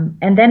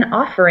 and then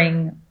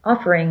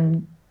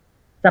offering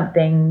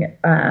something,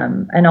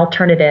 an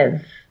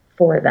alternative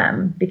for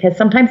them, because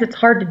sometimes it's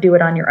hard to do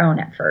it on your own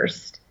at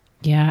first.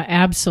 Yeah,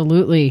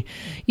 absolutely.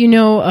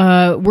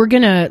 We're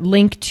going to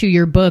link to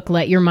your book,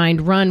 Let Your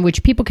Mind Run,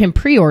 which people can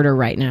pre-order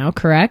right now,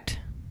 correct?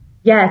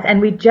 Yes.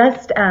 And we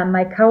just,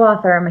 my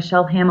co-author,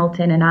 Michelle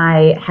Hamilton, and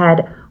I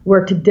had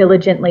worked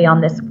diligently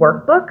on this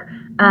workbook.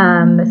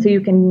 So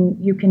you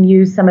can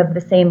use some of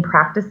the same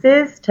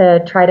practices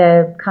to try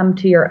to come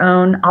to your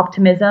own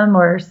optimism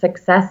or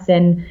success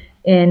in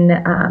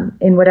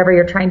whatever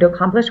you're trying to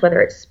accomplish, whether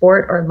it's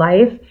sport or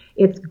life.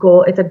 It's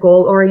a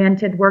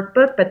goal-oriented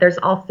workbook, but there's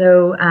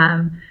also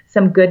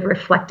some good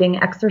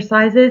reflecting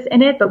exercises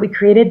in it. But we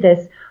created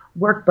this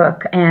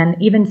workbook and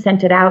even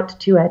sent it out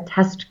to a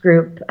test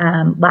group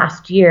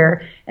last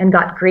year and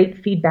got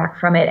great feedback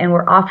from it. And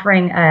we're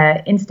offering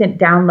an instant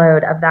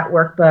download of that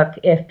workbook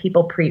if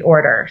people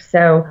pre-order.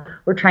 So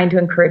we're trying to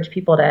encourage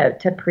people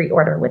to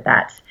pre-order with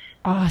that.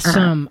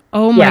 Awesome.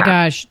 Oh my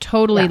gosh.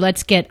 Totally. Yeah.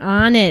 Let's get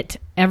on it.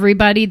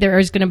 Everybody, there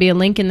is going to be a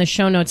link in the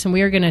show notes, and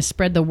we are going to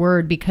spread the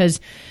word,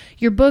 because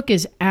your book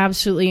is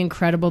absolutely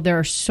incredible. There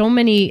are so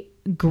many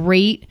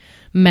great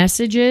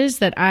messages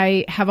that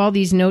I have all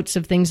these notes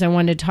of things I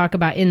wanted to talk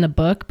about in the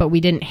book, but we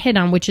didn't hit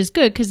on, which is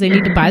good because they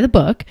need to buy the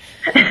book.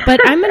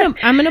 But I'm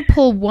going to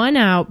pull one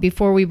out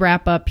before we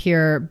wrap up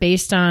here,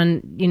 based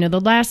on,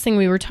 the last thing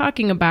we were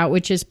talking about,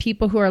 which is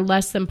people who are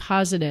less than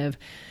positive.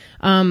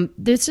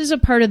 This is a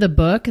part of the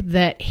book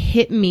that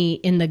hit me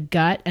in the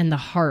gut and the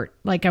heart.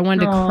 Like, I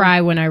wanted to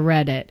cry when I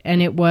read it.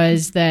 And it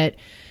was that,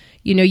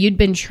 you'd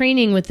been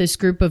training with this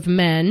group of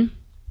men,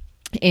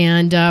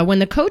 and when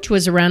the coach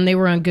was around, they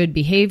were on good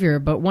behavior.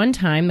 But one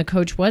time the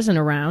coach wasn't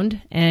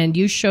around, and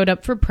you showed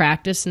up for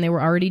practice and they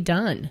were already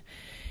done.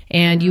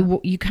 And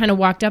you kind of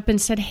walked up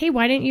and said, hey,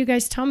 why didn't you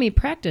guys tell me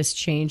practice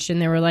changed?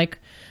 And they were like,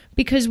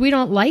 because we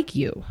don't like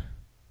you.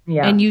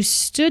 Yeah. And you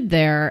stood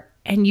there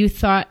and you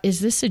thought,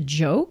 is this a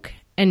joke?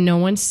 And no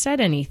one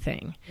said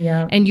anything.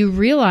 Yeah. And you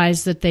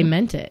realized that they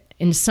meant it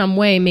in some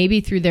way,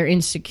 maybe through their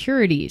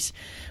insecurities.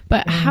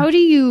 But how do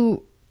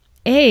you,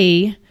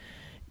 they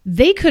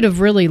could have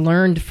really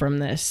learned from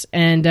this.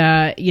 And,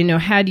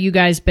 had you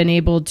guys been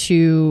able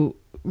to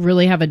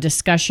really have a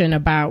discussion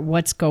about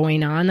what's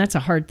going on, that's a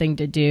hard thing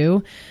to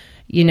do.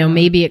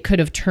 Maybe it could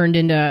have turned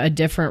into a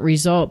different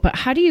result. But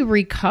how do you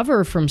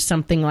recover from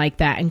something like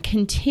that and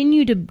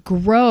continue to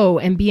grow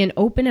and be an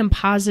open and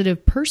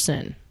positive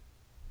person?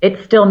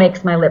 It still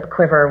makes my lip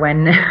quiver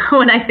when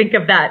I think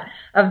of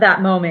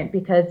that moment,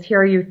 because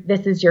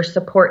this is your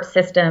support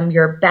system,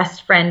 your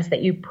best friends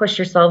that you push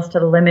yourselves to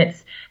the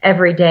limits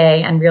every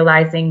day, and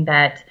realizing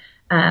that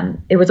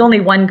it was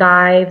only one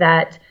guy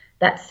that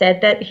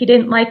said that he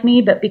didn't like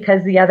me, but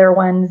because the other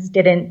ones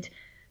didn't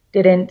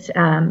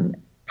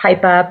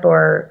pipe up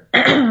or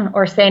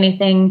say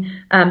anything,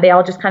 they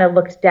all just kind of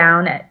looked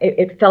down.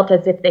 It felt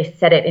as if they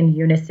said it in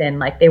unison,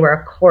 like they were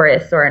a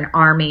chorus or an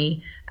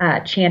army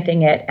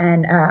chanting it,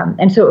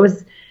 and so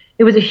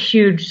it was a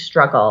huge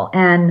struggle.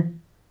 And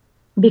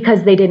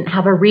because they didn't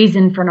have a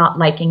reason for not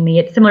liking me,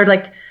 it's similar to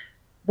like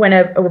when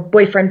a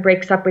boyfriend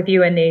breaks up with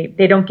you and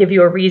they don't give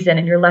you a reason,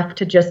 and you're left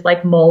to just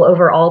like mull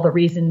over all the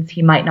reasons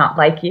he might not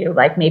like you.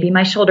 Like, maybe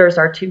my shoulders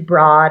are too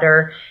broad,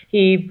 or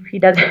he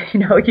doesn't,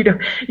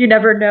 you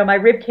never know. My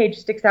rib cage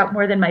sticks out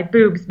more than my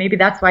boobs. Maybe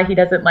that's why he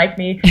doesn't like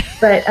me.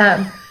 But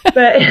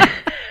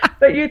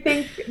you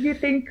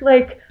think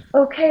like,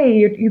 okay,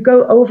 you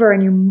go over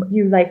and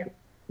you like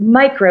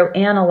micro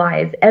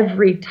analyze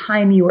every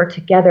time you were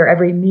together,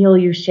 every meal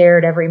you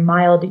shared, every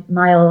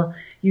mile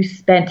you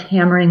spent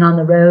hammering on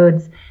the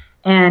roads.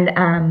 And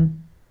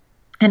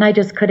I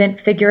just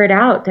couldn't figure it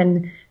out.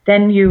 And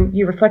then you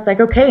reflect like,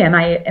 okay, am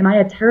I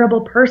a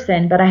terrible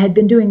person? But I had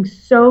been doing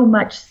so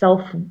much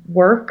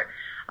self-work.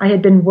 I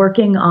had been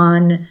working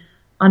on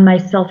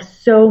myself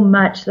so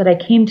much that I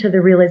came to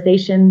the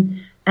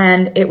realization,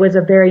 and it was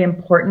a very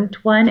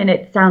important one. And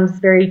it sounds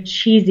very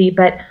cheesy,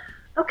 but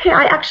okay,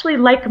 I actually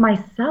like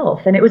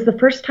myself. And it was the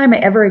first time I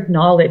ever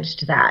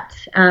acknowledged that,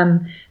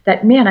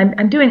 that, man,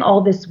 I'm doing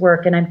all this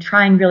work and I'm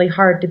trying really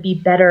hard to be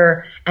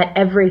better at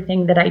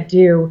everything that I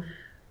do.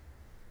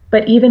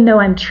 But even though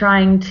I'm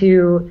trying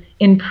to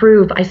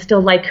improve, I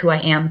still like who I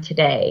am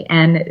today.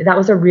 And that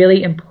was a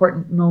really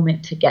important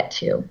moment to get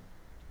to.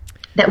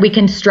 that we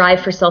can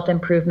strive for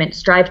self-improvement,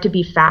 strive to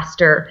be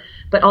faster,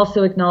 but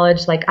also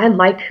acknowledge, like, I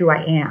like who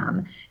I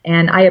am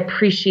and I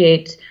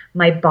appreciate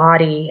my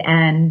body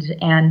and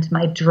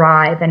my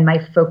drive and my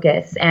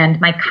focus and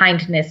my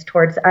kindness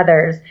towards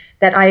others,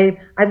 that I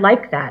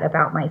like that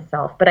about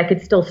myself, but I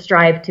could still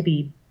strive to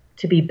be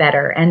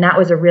better. And that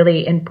was a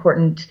really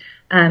important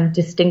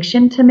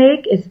distinction to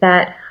make, is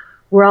that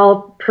we're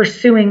all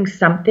pursuing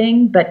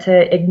something, but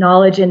to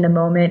acknowledge in the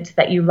moment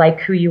that you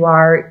like who you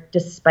are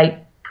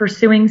despite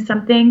pursuing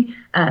something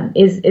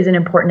is an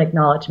important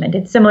acknowledgement.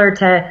 It's similar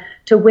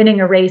to winning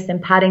a race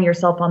and patting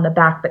yourself on the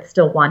back, but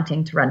still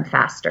wanting to run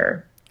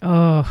faster.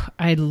 Oh,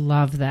 I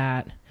love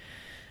that.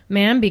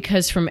 Man,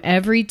 because from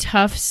every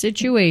tough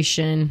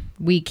situation,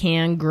 we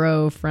can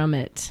grow from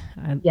it.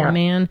 Yeah.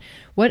 Man,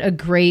 what a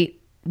great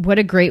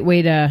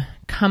way to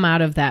come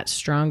out of that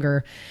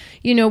stronger.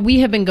 You know, we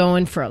have been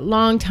going for a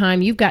long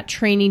time. You've got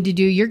training to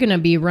do. You're going to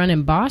be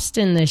running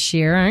Boston this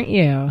year, aren't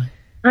you?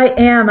 I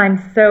am.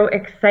 I'm so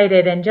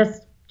excited, and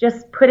just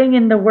putting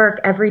in the work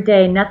every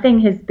day. Nothing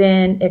has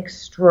been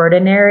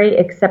extraordinary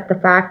except the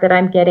fact that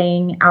I'm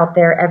getting out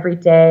there every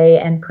day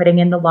and putting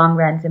in the long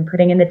runs and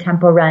putting in the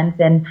tempo runs.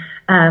 And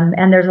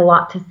there's a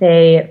lot to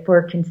say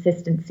for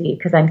consistency,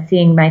 because I'm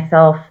seeing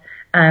myself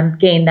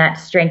gain that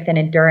strength and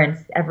endurance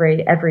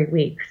every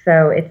week.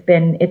 So it's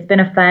been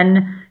a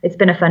fun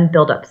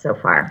build up so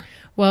far.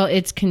 Well,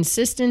 it's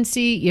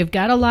consistency. You've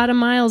got a lot of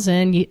miles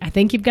in. I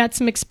think you've got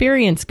some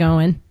experience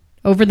going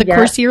over the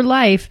course of your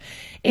life.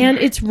 And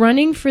it's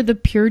running for the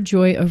pure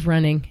joy of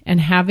running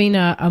and having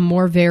a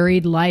more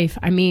varied life.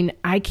 I mean,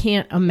 I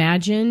can't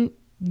imagine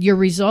your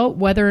result,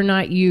 whether or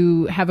not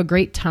you have a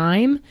great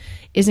time,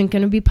 isn't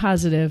going to be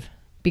positive,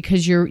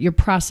 because your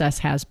process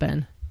has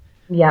been.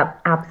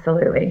 Yep,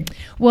 absolutely.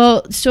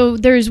 Well, so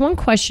there's one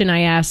question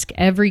I ask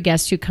every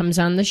guest who comes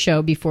on the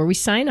show before we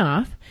sign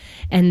off,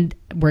 and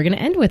we're going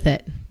to end with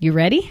it. You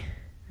ready?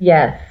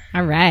 Yes.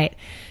 All right.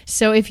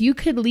 So if you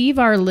could leave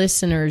our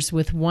listeners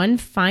with one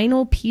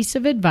final piece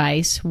of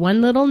advice,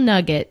 one little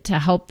nugget to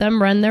help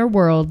them run their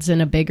worlds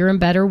in a bigger and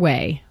better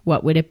way,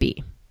 what would it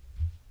be?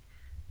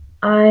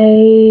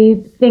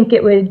 I think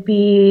it would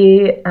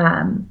be,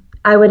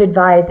 I would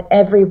advise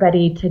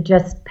everybody to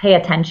just pay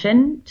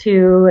attention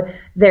to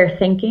their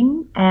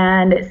thinking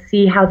and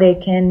see how they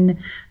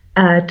can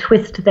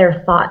twist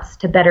their thoughts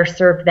to better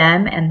serve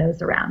them and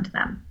those around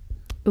them.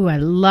 Ooh, I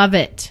love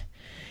it.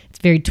 It's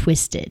very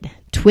twisted.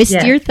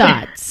 Twist your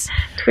thoughts.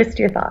 Twist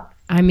your thoughts.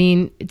 I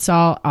mean, it's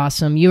all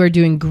awesome. You are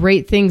doing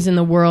great things in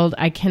the world.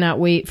 I cannot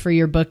wait for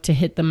your book to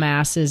hit the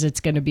masses. It's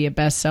going to be a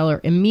bestseller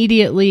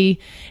immediately.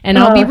 And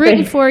I'll be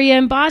rooting for you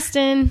in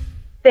Boston.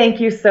 Thank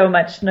you so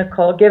much,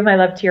 Nicole. Give my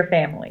love to your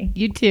family.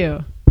 You too.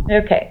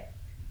 Okay.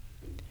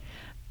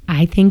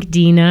 I think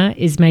Dina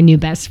is my new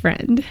best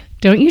friend.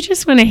 Don't you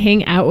just want to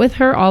hang out with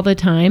her all the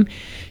time?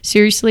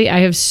 Seriously, I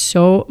have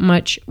so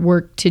much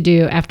work to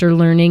do after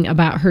learning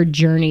about her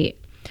journey.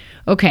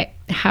 Okay,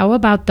 how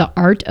about the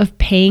art of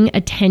paying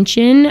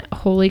attention?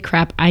 Holy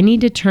crap, I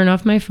need to turn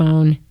off my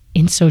phone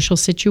in social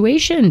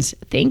situations.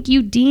 Thank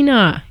you,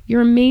 Dina.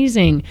 You're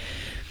amazing.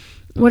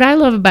 What I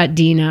love about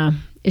Dina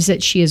is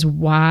that she is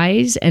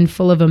wise and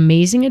full of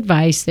amazing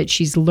advice that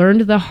she's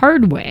learned the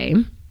hard way,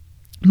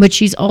 but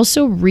she's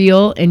also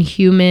real and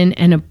human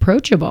and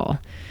approachable.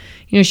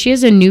 You know, she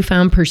has a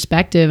newfound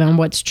perspective on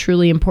what's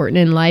truly important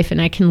in life, and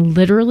I can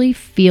literally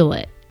feel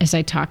it as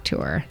I talk to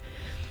her.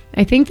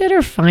 I think that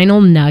her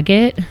final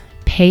nugget,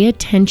 pay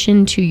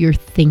attention to your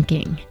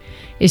thinking,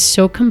 is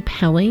so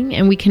compelling,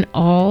 and we can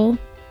all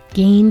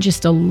gain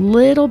just a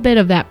little bit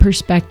of that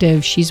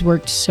perspective she's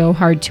worked so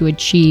hard to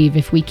achieve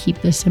if we keep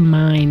this in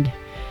mind.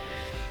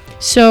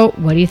 So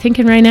what are you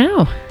thinking right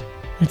now?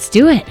 Let's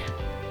do it.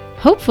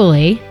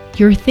 Hopefully,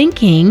 you're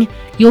thinking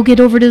you'll get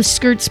over to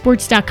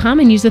skirtsports.com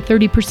and use a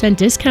 30%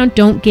 discount.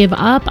 Don't give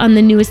up on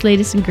the newest,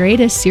 latest, and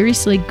greatest.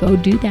 Seriously, go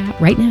do that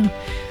right now.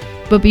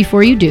 But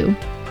before you do,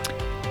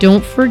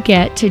 don't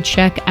forget to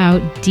check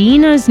out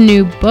Dina's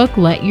new book,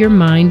 Let Your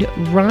Mind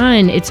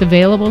Run. It's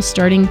available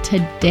starting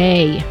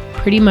today,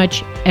 pretty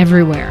much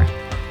everywhere.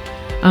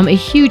 A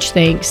huge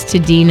thanks to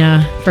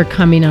Dina for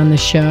coming on the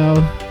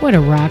show. What a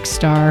rock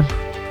star.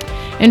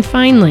 And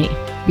finally,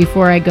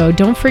 before I go,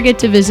 don't forget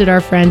to visit our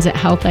friends at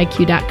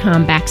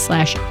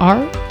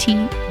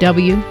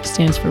healthiq.com/RTW,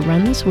 stands for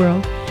Run This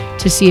World,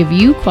 to see if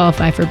you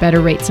qualify for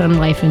better rates on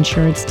life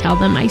insurance. Tell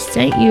them I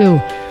sent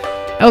you.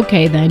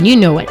 Okay, then, you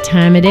know what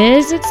time it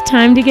is. It's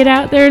time to get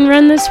out there and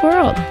run this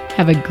world.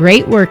 Have a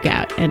great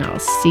workout, and I'll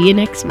see you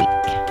next week.